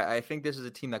future, I think this is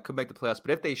a team that could make the playoffs. But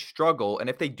if they struggle and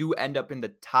if they do end up in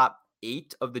the top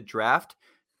 8 of the draft,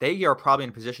 they are probably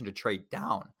in a position to trade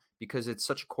down because it's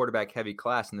such a quarterback heavy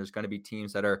class. And there's going to be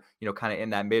teams that are, kind of in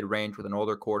that mid range with an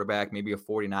older quarterback, maybe a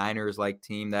 49ers like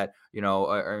team that,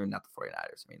 or not the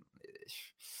 49ers. I mean,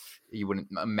 you wouldn't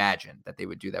imagine that they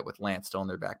would do that with Lance still in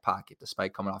their back pocket,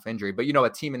 despite coming off injury. But, a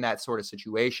team in that sort of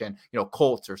situation,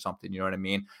 Colts or something, you know what I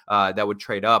mean? That would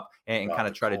trade up and kind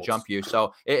of try to jump you.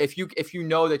 So if you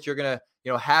know that you're going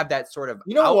to, have that sort of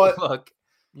outlook,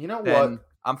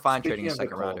 I'm fine trading a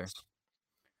second rounder.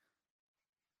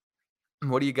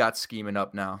 What do you got scheming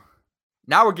up now?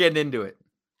 Now we're getting into it.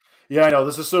 Yeah, I know.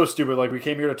 This is so stupid. Like, we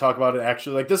came here to talk about it.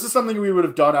 Actually, like, this is something we would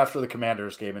have done after the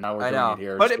Commanders game, and now we're doing it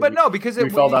here. But no, because we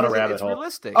fell down a rabbit hole.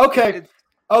 Realistic. Okay.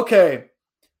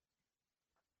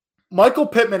 Michael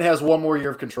Pittman has one more year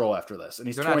of control after this, and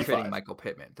he's 25. Not trading Michael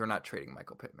Pittman. They're not trading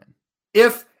Michael Pittman.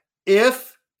 Because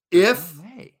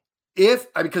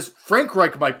Frank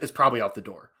Reich is probably out the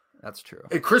door. That's true.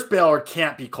 And Chris Ballard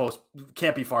can't be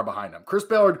far behind him. Chris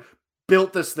Ballard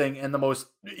built this thing in the most,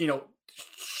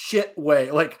 shit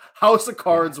way, like house of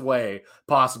cards way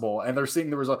possible, and they're seeing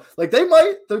the result. Like, they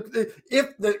might,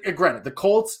 granted, the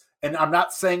Colts, and I'm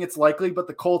not saying it's likely, but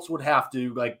the Colts would have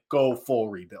to like go full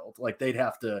rebuild. Like, they'd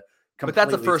have to. But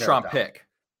that's a first round pick.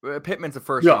 Pittman's a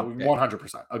first round pick.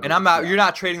 100%. And I'm not. You're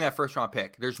not trading that first round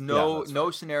pick. There's no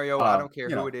scenario. I don't care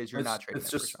who it is. You're not trading.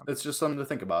 It's just something to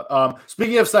think about.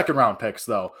 Speaking of second round picks,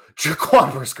 though,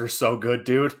 Jaquan Brisker's so good,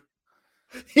 dude.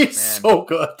 He's so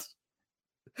good.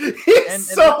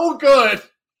 He's so good.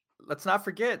 Let's not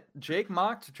forget, Jake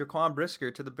mocked Jaquan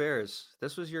Brisker to the Bears.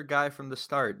 This was your guy from the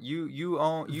start.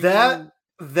 That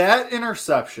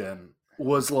interception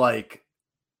was like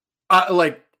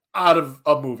out of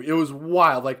a movie. It was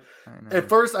wild. Like, at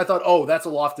first I thought, oh, that's a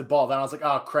lofted ball. Then I was like,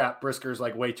 oh crap, Brisker's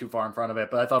like way too far in front of it.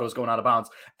 But I thought it was going out of bounds.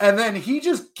 And then he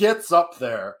just gets up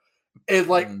there. It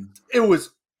was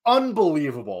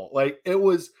unbelievable. Like, it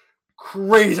was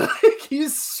crazy.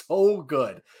 He's so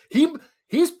good.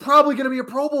 He's probably going to be a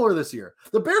Pro Bowler this year.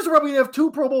 The Bears are probably going to have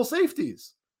 2 Pro Bowl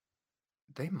safeties.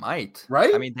 They might,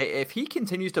 right? I mean, if he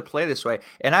continues to play this way,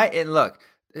 and look,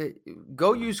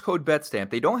 go use code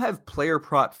BetStamp. They don't have player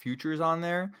prop futures on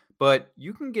there, but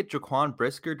you can get Jaquan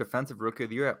Brisker Defensive Rookie of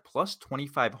the Year at plus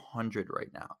 2,500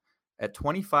 right now, at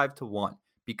 25-1,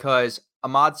 because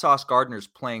Ahmad Sauce Gardner's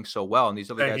playing so well, and these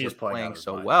other guys are playing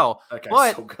so well.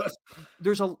 But so good.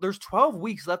 There's 12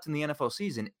 weeks left in the NFL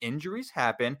season. Injuries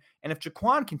happen, and if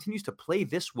Jaquan continues to play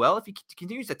this well, if he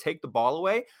continues to take the ball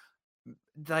away,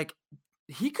 like,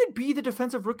 he could be the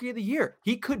Defensive Rookie of the Year.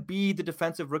 He could be the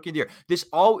Defensive Rookie of the Year.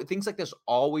 Things like this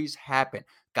always happen.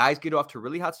 Guys get off to a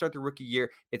really hot start the rookie year.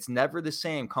 It's never the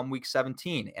same come week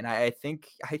 17. And I think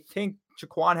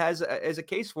Jaquan has a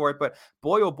case for it, but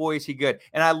boy, oh boy, is he good.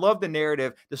 And I love the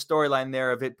narrative, the storyline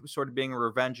there of it sort of being a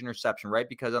revenge interception, right?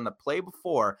 Because on the play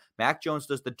before, Mac Jones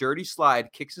does the dirty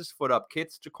slide, kicks his foot up,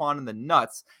 kicks Jaquan in the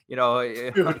nuts. Dude,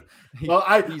 well,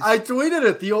 I tweeted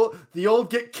it. The old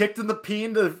get kicked in the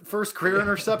peen to first career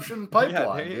interception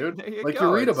pipeline, dude.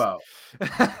 You read about.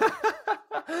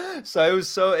 So it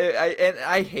was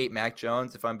I hate Mac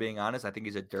Jones, if I'm being honest. I think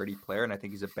he's a dirty player, and I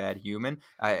think he's a bad human.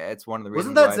 It's one of the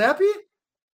reasons. Wasn't that Zappy?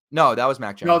 No, that was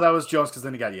Mac Jones. No, that was Jones, because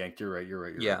then he got yanked. You're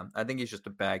right. Yeah, I think he's just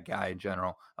a bad guy in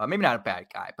general. Maybe not a bad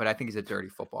guy, but I think he's a dirty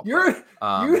football player.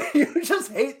 You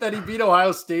just hate that he beat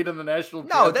Ohio State in the national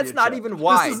championship. No, that's not even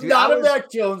why. This is not a Mac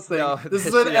Jones thing. No, this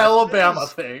is an Alabama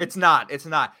thing. It's not.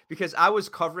 Because I was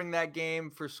covering that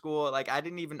game for school. Like,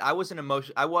 I wasn't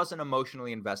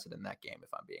emotionally invested in that game, if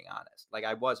I'm being honest. Like,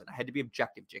 I wasn't. I had to be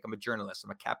objective, Jake. I'm a journalist. I'm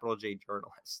a capital J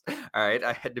journalist. All right.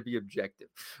 I had to be objective.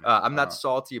 I'm not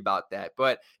salty about that,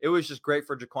 but it was just great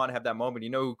for Jaquan to have that moment.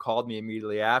 You know who called me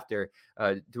immediately after?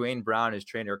 Dwayne Brown, his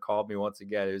trainer, called me once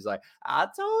again. It was like, I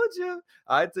told you.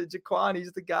 Jaquan,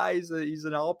 he's the guy. He's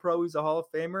an all-pro. He's a Hall of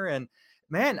Famer. And,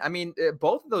 man, I mean,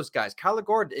 both of those guys, Kyler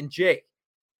Gordon and Jake,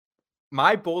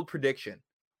 my bold prediction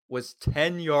was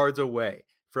 10 yards away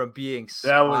from being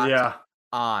spot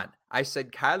on. I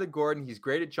said, Kyler Gordon, he's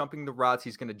great at jumping the routes.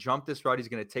 He's going to jump this route. He's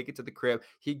going to take it to the crib.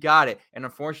 He got it. And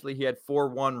unfortunately, he had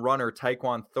 4-1 runner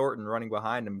Tyquan Thornton running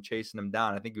behind him, chasing him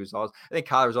down. I think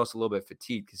Kyler was also a little bit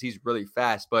fatigued because he's really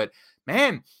fast. But,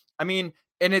 man, I mean,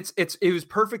 and it was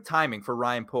perfect timing for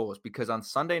Ryan Poles, because on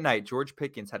Sunday night, George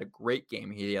Pickens had a great game.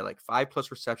 He had like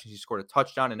 5+ receptions. He scored a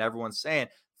touchdown, and everyone's saying,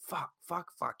 fuck.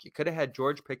 You could have had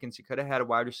George Pickens. You could have had a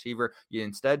wide receiver. You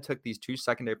instead took these 2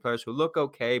 secondary players who look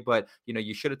okay, but,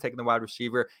 you should have taken the wide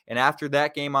receiver. And after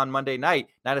that game on Monday night,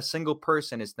 not a single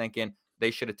person is thinking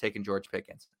they should have taken George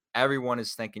Pickens. everyone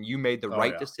is thinking you made the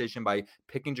right decision by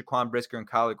picking Jaquan Brisker and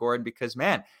Kyler Gordon because,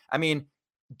 man, I mean,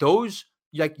 those,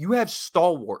 like, you have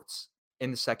stalwarts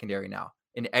in the secondary now.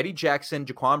 In Eddie Jackson,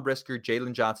 Jaquan Brisker,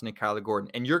 Jalen Johnson, and Kyler Gordon,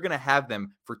 and you're going to have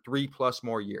them for 3+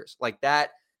 more years. Like, that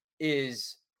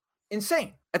is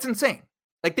insane. That's insane.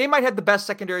 Like, they might have the best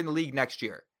secondary in the league next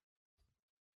year.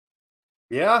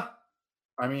 Yeah.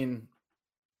 I mean,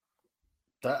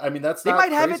 that's they not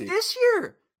might have crazy. it this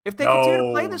year if they continue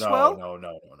to play this well.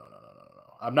 No.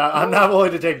 I'm not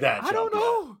willing to take that jump. I don't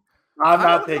know. Yet. I'm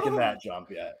not taking that jump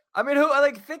yet. I mean,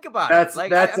 think about it.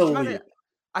 Like, that's a leap.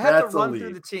 I have to run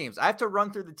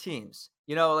through the teams.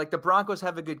 You know, like the Broncos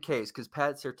have a good case because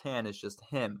Pat Surtain is just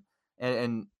him.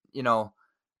 And you know,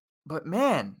 but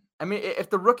man, I mean, if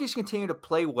the rookies continue to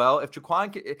play well, if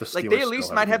Jaquan, like they at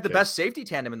least might have the best safety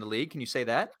tandem in the league. Can you say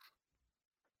that?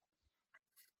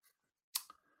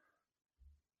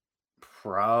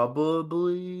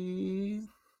 Probably.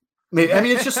 I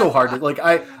mean, it's just so hard. Like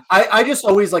I just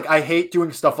always I hate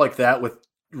doing stuff like that with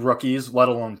rookies, let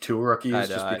alone 2 rookies,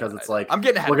 because it's like I'm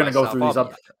getting ahead we're going to go through these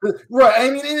up. Right. I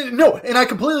mean, and I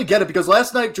completely get it because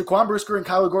last night, Jaquan Brisker and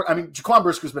Kyler Gordon, I mean, Jaquan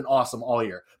Brisker's been awesome all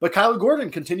year, but Kyler Gordon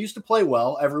continues to play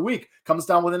well every week, comes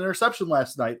down with an interception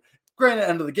last night. Granted,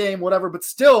 end of the game, whatever, but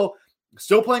still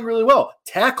playing really well,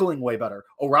 tackling way better,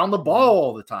 around the ball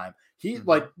all the time. He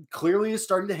clearly is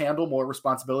starting to handle more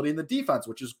responsibility in the defense,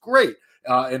 which is great.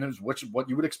 And is what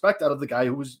you would expect out of the guy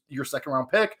who was your second round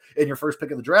pick and your first pick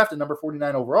of the draft and number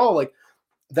 49 overall. Like,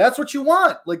 that's what you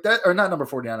want. Like that, or not number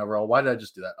 49 overall. Why did I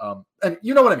just do that? And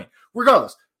you know what I mean?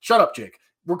 Regardless, shut up, Jake.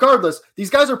 Regardless,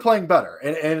 these guys are playing better,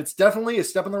 and it's definitely a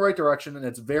step in the right direction, and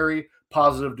it's very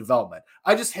positive development.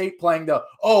 I just hate playing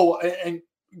and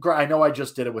I know I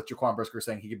just did it with Jaquan Brisker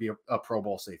saying he could be a Pro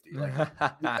Bowl safety.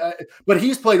 But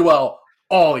he's played well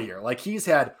all year. Like, he's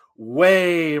had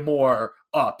way more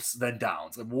ups than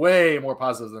downs and way more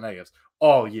positives than negatives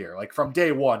all year. Like, from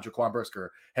day one, Jaquan Brisker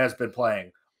has been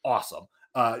playing awesome.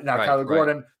 Kyler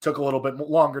Gordon took a little bit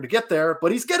longer to get there,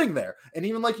 but he's getting there. And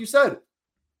even like you said,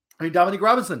 I mean, Dominique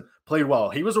Robinson played well.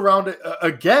 He was around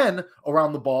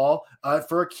the ball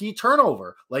for a key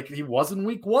turnover. Like, he was in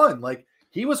week 1. Like,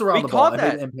 he was around the ball and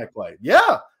made an impact play.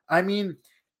 Yeah. I mean,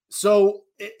 so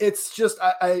it's just,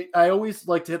 I always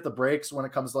like to hit the brakes when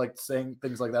it comes to like saying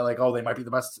things like that, like, oh, they might be the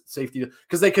best safety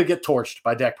because they could get torched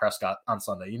by Dak Prescott on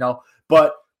Sunday, you know,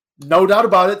 but no doubt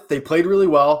about it. They played really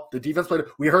well. The defense played.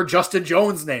 We heard Justin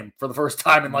Jones' name for the first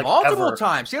time in multiple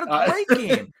times. He had a great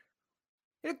game.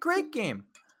 He had a great game.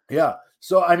 Yeah.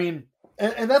 So, I mean,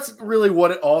 and that's really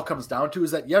what it all comes down to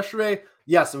is that yesterday,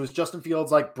 yes, it was Justin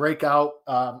Fields like breakout,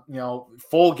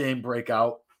 full game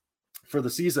breakout for the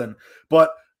season,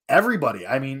 but everybody,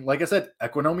 I mean, like I said,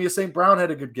 Equinomia St. Brown had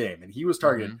a good game and he was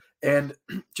targeted. And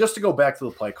just to go back to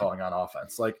the play calling on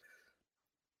offense, like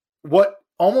what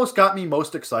almost got me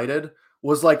most excited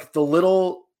was like the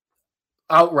little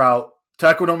out route to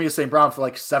Equinomia St. Brown for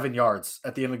like 7 yards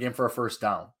at the end of the game for a first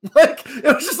down. Like, it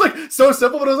was just like so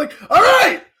simple, but I was like, all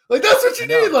right, like that's what you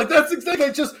need. Like, that's exactly,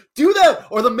 like, just do that.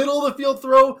 Or the middle of the field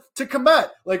throw to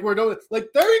Kmet. Like, we're doing, like,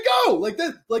 there you go. Like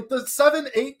that, like the 7,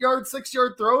 8 yard, 6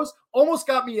 yard throws almost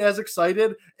got me as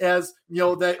excited as,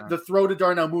 the throw to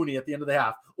Darnell Mooney at the end of the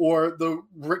half, or the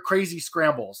crazy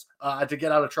scrambles to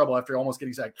get out of trouble after almost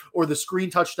getting sacked, or the screen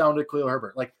touchdown to Khalil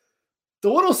Herbert. Like, the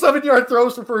little 7 yard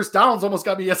throws for first downs almost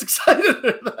got me as excited.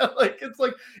 Like, it's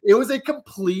like, it was a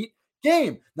complete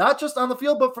game, not just on the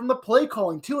field, but from the play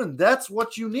calling too. And that's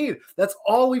what you need. That's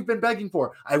all we've been begging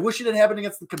for. I wish it had happened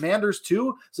against the Commanders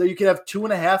too, so you could have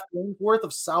 2.5 games worth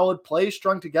of solid play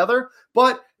strung together.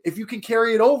 But if you can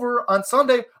carry it over on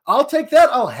Sunday, I'll take that.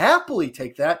 I'll happily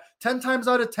take that 10 times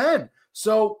out of 10.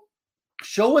 So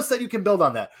show us that you can build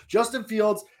on that. Justin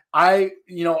Fields, I'm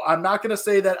not going to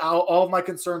say that all of my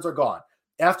concerns are gone.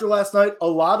 After last night, a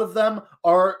lot of them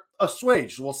are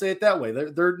assuaged. We'll say it that way.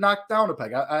 They're knocked down a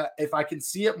peg. If I can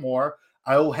see it more,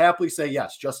 I will happily say,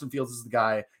 yes, Justin Fields is the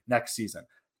guy next season.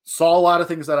 Saw a lot of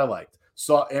things that I liked.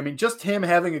 Just him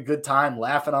having a good time,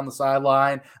 laughing on the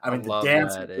sideline. The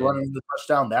dance, running the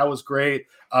touchdown, that was great.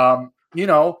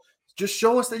 Just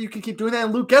show us that you can keep doing that.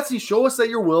 And Luke Getsy, show us that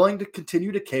you're willing to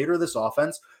continue to cater this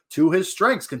offense to his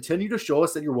strengths. Continue to show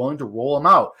us that you're willing to roll him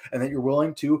out and that you're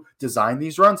willing to design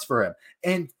these runs for him.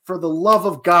 And for the love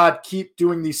of God, keep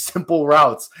doing these simple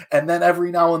routes. And then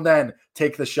every now and then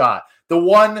take the shot. The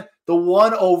one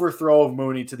overthrow of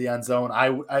Mooney to the end zone.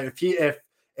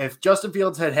 If Justin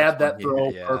Fields had that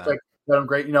throw perfect, done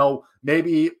great,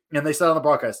 maybe, and they said on the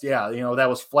broadcast, that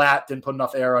was flat, didn't put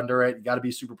enough air under it. You got to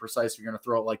be super precise if you're going to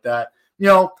throw it like that.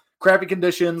 Crappy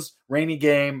conditions, rainy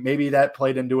game, maybe that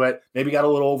played into it. Maybe got a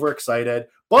little overexcited.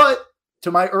 But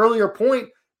to my earlier point,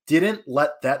 didn't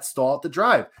let that stall out the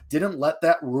drive, didn't let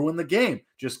that ruin the game,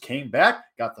 just came back,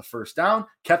 got the first down,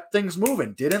 kept things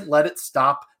moving, didn't let it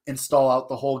stop and stall out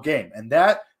the whole game. And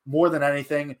that, more than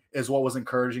anything, is what was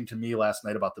encouraging to me last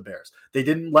night about the Bears. They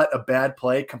didn't let a bad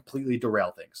play completely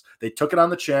derail things. They took it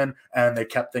on the chin and they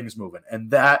kept things moving.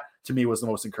 And that, to me, was the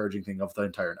most encouraging thing of the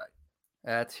entire night.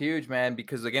 That's huge, man,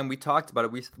 because again, we talked about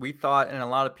it. We thought, and a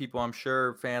lot of people, I'm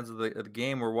sure, fans of the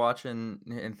game were watching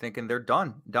and thinking they're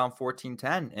down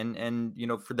 14-10. And you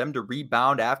know, for them to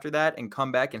rebound after that and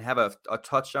come back and have a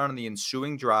touchdown in the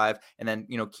ensuing drive, and then,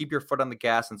 you know, keep your foot on the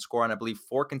gas and score on, I believe,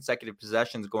 4 consecutive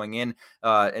possessions going into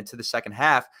the second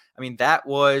half. I mean, that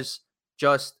was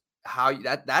just how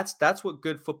that's what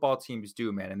good football teams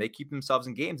do, man. And they keep themselves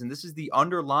in games. And this is the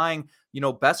underlying, you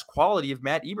know, best quality of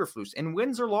Matt Eberflus in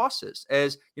wins or losses,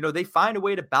 as, you know, they find a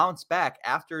way to bounce back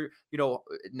after, you know,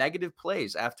 negative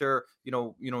plays, after, you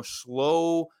know,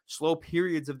 slow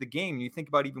periods of the game. You think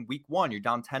about even week 1, you're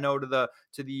down 10-0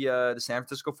 to the San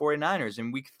Francisco 49ers.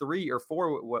 In week 3 or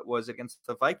 4, what was it, against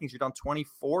the Vikings, you're down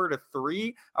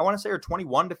 24-3, I want to say, or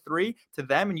 21-3 to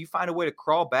them. And you find a way to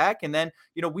crawl back. And then,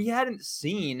 you know, we hadn't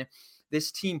seen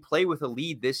this team play with a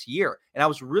lead this year. And I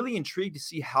was really intrigued to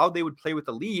see how they would play with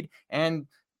a lead. And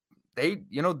they,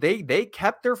 you know, they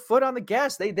kept their foot on the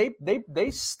gas. They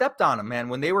stepped on them, man,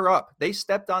 when they were up. They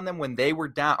stepped on them when they were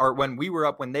down, or when we were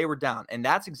up, when they were down. And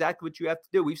that's exactly what you have to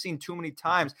do. We've seen too many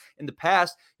times in the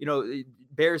past, you know,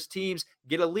 Bears teams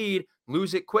get a lead,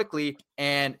 lose it quickly,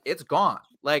 and it's gone.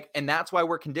 Like, and that's why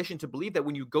we're conditioned to believe that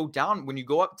when you go down, when you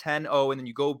go up 10-0 and then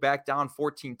you go back down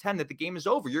 14-10, that the game is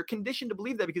over. You're conditioned to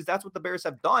believe that because that's what the Bears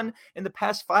have done in the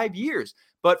past 5 years.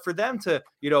 But for them to,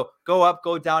 you know, go up,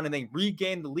 go down, and then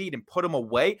regain the lead and put them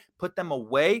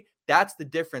away, that's the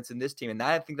difference in this team. And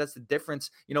I think that's the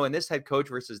difference, you know, in this head coach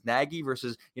versus Nagy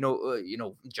versus, you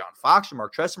know, John Fox or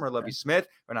Mark Trestman or Lovie Smith,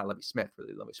 or not Lovie Smith,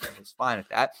 really. Lovie Smith was fine at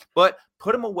that, but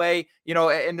put them away, you know.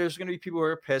 And there's going to be people who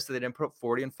are pissed that they didn't put up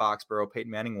 40 in Foxborough.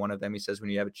 Peyton Manning, one of them, he says, when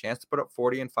you have a chance to put up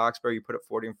 40 in Foxborough, you put up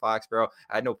 40 in Foxborough.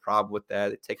 I had no problem with that.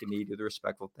 They take a knee, do the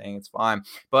respectful thing. It's fine.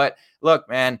 But look,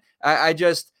 man, I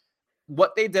just,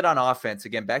 what they did on offense,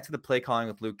 again, back to the play calling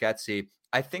with Luke Getsy,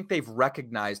 I think they've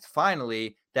recognized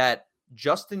finally that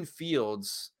Justin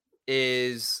Fields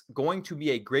is going to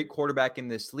be a great quarterback in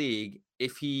this league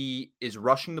if he is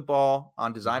rushing the ball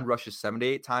on design rushes 7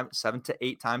 to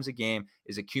 8 times a game,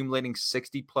 is accumulating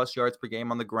 60 plus yards per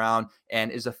game on the ground,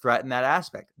 and is a threat in that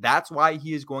aspect. That's why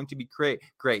he is going to be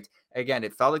great. Again,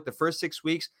 it felt like the first 6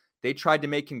 weeks, they tried to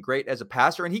make him great as a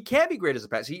passer, and he can be great as a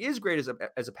passer. He is great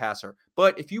as a passer.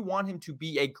 But if you want him to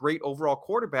be a great overall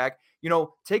quarterback, you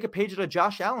know, take a page out of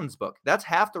Josh Allen's book. That's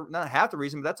not half the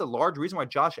reason, but that's a large reason why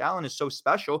Josh Allen is so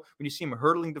special. When you see him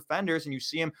hurdling defenders and you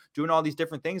see him doing all these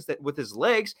different things that with his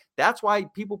legs, that's why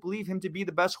people believe him to be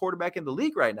the best quarterback in the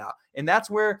league right now. And that's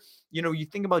where, you know, you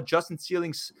think about Justin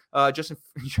Fields'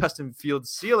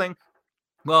 ceiling.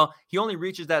 Well, he only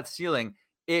reaches that ceiling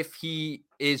if he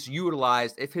is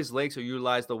utilized, if his legs are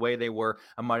utilized the way they were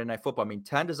on Monday Night Football. I mean,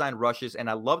 10 design rushes. And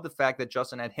I love the fact that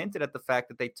Justin had hinted at the fact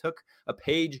that they took a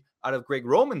page out of Greg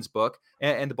Roman's book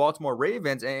and the Baltimore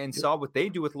Ravens and saw what they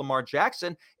do with Lamar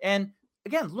Jackson. And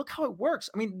again, look how it works.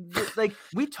 I mean, like,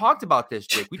 we talked about this,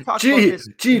 Jake. We talked about this.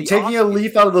 Taking a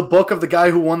leaf out of the book of the guy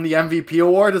who won the MVP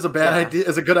award is a bad idea,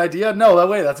 is a good idea? No, that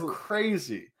way, that's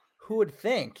crazy. Who would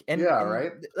think? And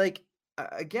right? Like,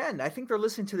 again, I think they're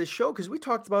listening to this show because we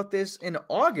talked about this in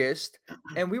August,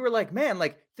 and we were like, man,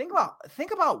 like, think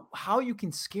about how you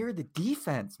can scare the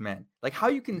defense, man. Like how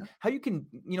you can,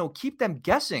 you know, keep them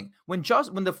guessing when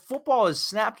the football is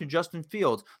snapped to Justin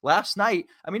Fields last night.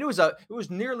 I mean, it was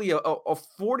nearly a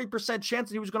 40% chance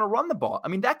that he was going to run the ball. I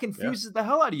mean, that confuses the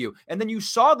hell out of you. And then you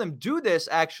saw them do this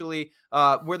actually,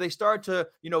 where they started to,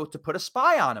 you know, to put a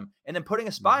spy on him, and then putting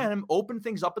a spy on him opened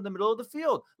things up in the middle of the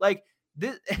field. Like,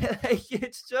 this,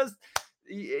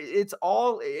 it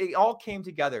all came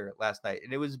together last night,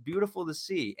 and it was beautiful to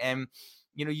see. And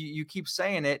you know, you keep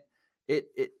saying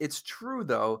it's true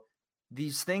though.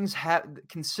 These things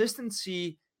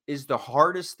consistency is the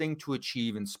hardest thing to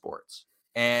achieve in sports,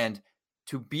 and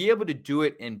to be able to do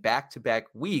it in back-to-back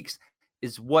weeks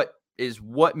is what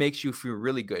makes you feel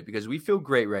really good, because we feel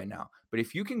great right now. But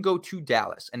if you can go to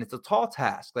Dallas, and it's a tall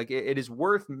task, like it is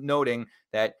worth noting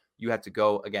that you have to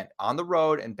go again on the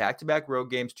road and back-to-back road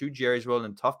games to Jerry's World,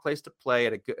 and a tough place to play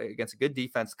against a good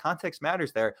defense. Context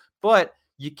matters there, but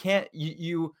you can't,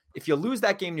 if you lose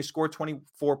that game and you score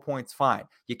 24 points, fine.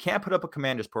 You can't put up a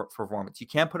Commanders performance. You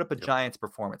can't put up a Giants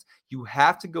performance. You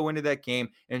have to go into that game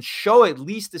and show at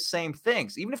least the same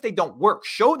things. Even if they don't work,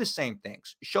 show the same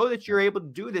things. Show that you're able to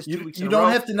do this 2 weeks in a row. You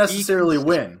don't have to necessarily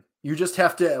win. You just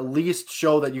have to at least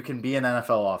show that you can be an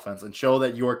NFL offense and show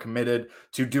that you're committed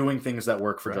to doing things that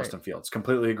work for Justin Fields.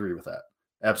 Completely agree with that.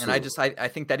 Absolutely. And I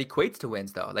think that equates to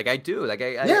wins, though. Like I do. Like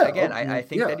I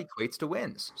think that equates to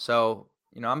wins. So,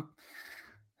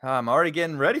 I'm already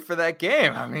getting ready for that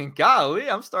game. I mean, golly,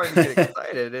 I'm starting to get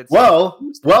excited.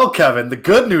 Well, Kevin, the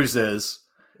good news is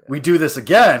we do this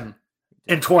again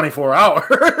in 24 hours.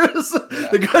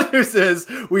 The good news is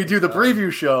we do the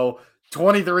preview show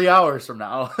 23 hours from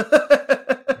now.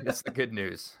 It's the good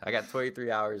news. I got 23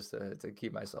 hours to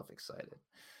keep myself excited.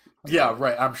 Yeah,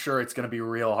 right. I'm sure it's going to be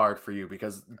real hard for you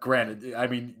because, granted, I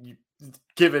mean,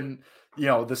 given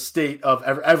the state of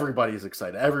everybody's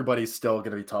excited. Everybody's still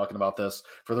going to be talking about this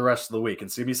for the rest of the week,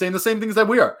 and so be saying the same things that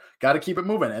we are. Got to keep it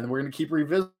moving, and we're going to keep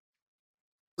revisiting.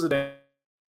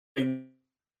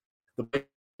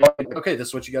 Okay, this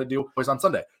is what you got to do on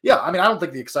Sunday. Yeah, I mean, I don't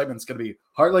think the excitement's going to be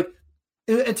hard. Like,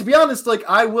 and to be honest, like,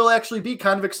 I will actually be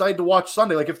kind of excited to watch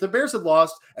Sunday. Like, if the Bears had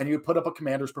lost and you put up a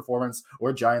Commanders performance or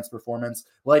a Giants performance,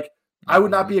 like, I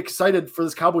would not be excited for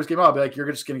this Cowboys game. I'll be like,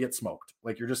 you're just going to get smoked.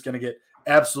 Like, you're just going to get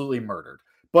absolutely murdered.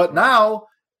 But now,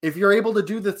 if you're able to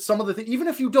do some of the things, even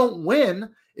if you don't win,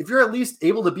 if you're at least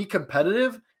able to be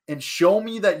competitive and show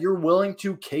me that you're willing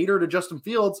to cater to Justin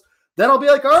Fields, then I'll be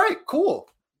like, all right, cool.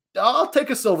 I'll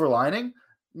take a silver lining.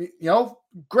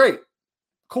 Great.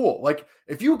 Cool. Like,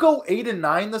 if you go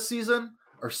 8-9 this season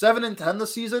or 7-10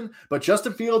 this season, but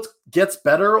Justin Fields gets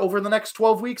better over the next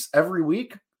 12 weeks, every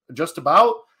week, just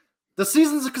about, the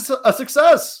season's a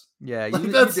success. Yeah,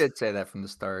 you did say that from the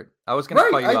start. I was going to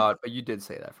call you out, but you did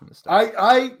say that from the start.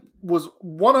 I was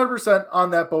 100%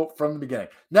 on that boat from the beginning.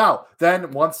 Now,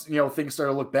 then once, things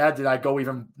started to look bad, did I go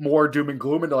even more doom and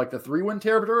gloom into like the 3-win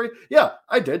territory? Yeah,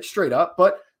 I did, straight up.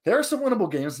 But there are some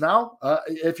winnable games now.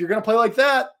 If you're going to play like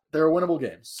that, there are winnable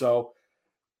games. So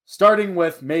starting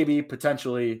with maybe,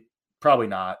 potentially, probably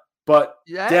not. But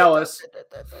Dallas,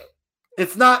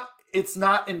 it's not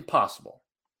impossible.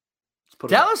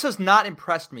 Dallas has not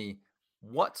impressed me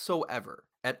whatsoever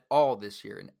at all this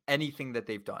year in anything that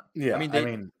they've done. Yeah, I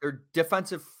mean, their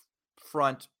defensive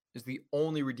front is the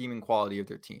only redeeming quality of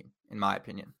their team, in my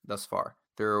opinion, thus far.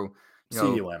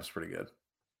 CeeDee Lamb's pretty good.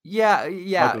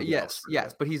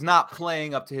 Yes, but he's not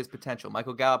playing up to his potential.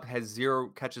 Michael Gallup has 0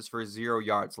 catches for 0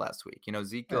 yards last week.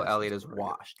 Ezekiel Elliott is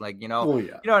washed. Good. You know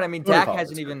what I mean? Dak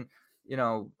hasn't even,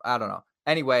 I don't know.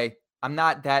 Anyway, I'm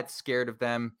not that scared of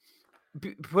them.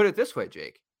 Put it this way,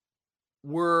 Jake.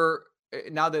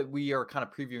 Now that we are kind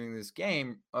of previewing this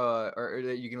game, or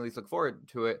that you can at least look forward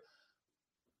to it,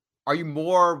 are you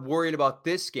more worried about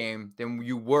this game than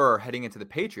you were heading into the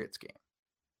Patriots game?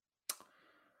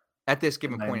 At this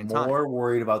given point in time. More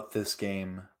worried about this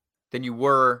game than you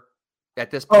were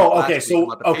at this point. Oh, okay. So,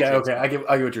 okay. I get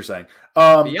what you're saying.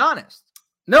 Be honest.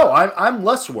 No, I'm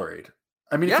less worried.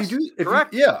 I mean, yes,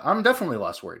 correct. I'm definitely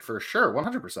less worried for sure.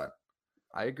 100%.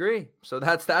 I agree. So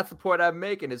that's the point I'm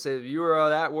making. It says you were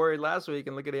that worried last week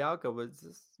and look at the outcome. But it's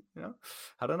just,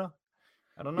 I don't know.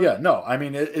 Yeah, no. I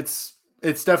mean, it's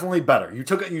definitely better. You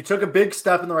took a big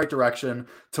step in the right direction.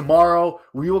 Tomorrow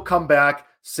we will come back,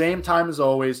 same time as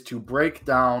always, to break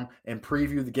down and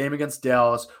preview the game against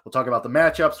Dallas. We'll talk about the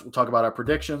matchups. We'll talk about our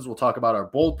predictions. We'll talk about our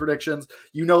bold predictions.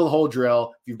 You know the whole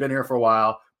drill if you've been here for a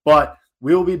while. But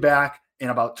we will be back in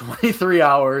about 23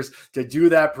 hours to do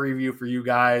that preview for you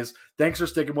guys. Thanks for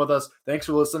sticking with us. Thanks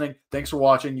for listening. Thanks for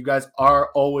watching. You guys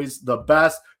are always the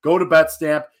best. Go to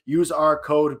BetStamp. Use our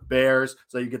code BEARS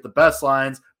so you get the best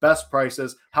lines, best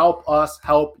prices. Help us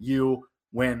help you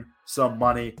win some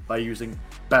money by using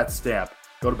BetStamp.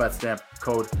 Go to BetStamp,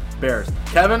 code BEARS.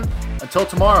 Kevin, until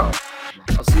tomorrow,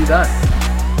 I'll see you then.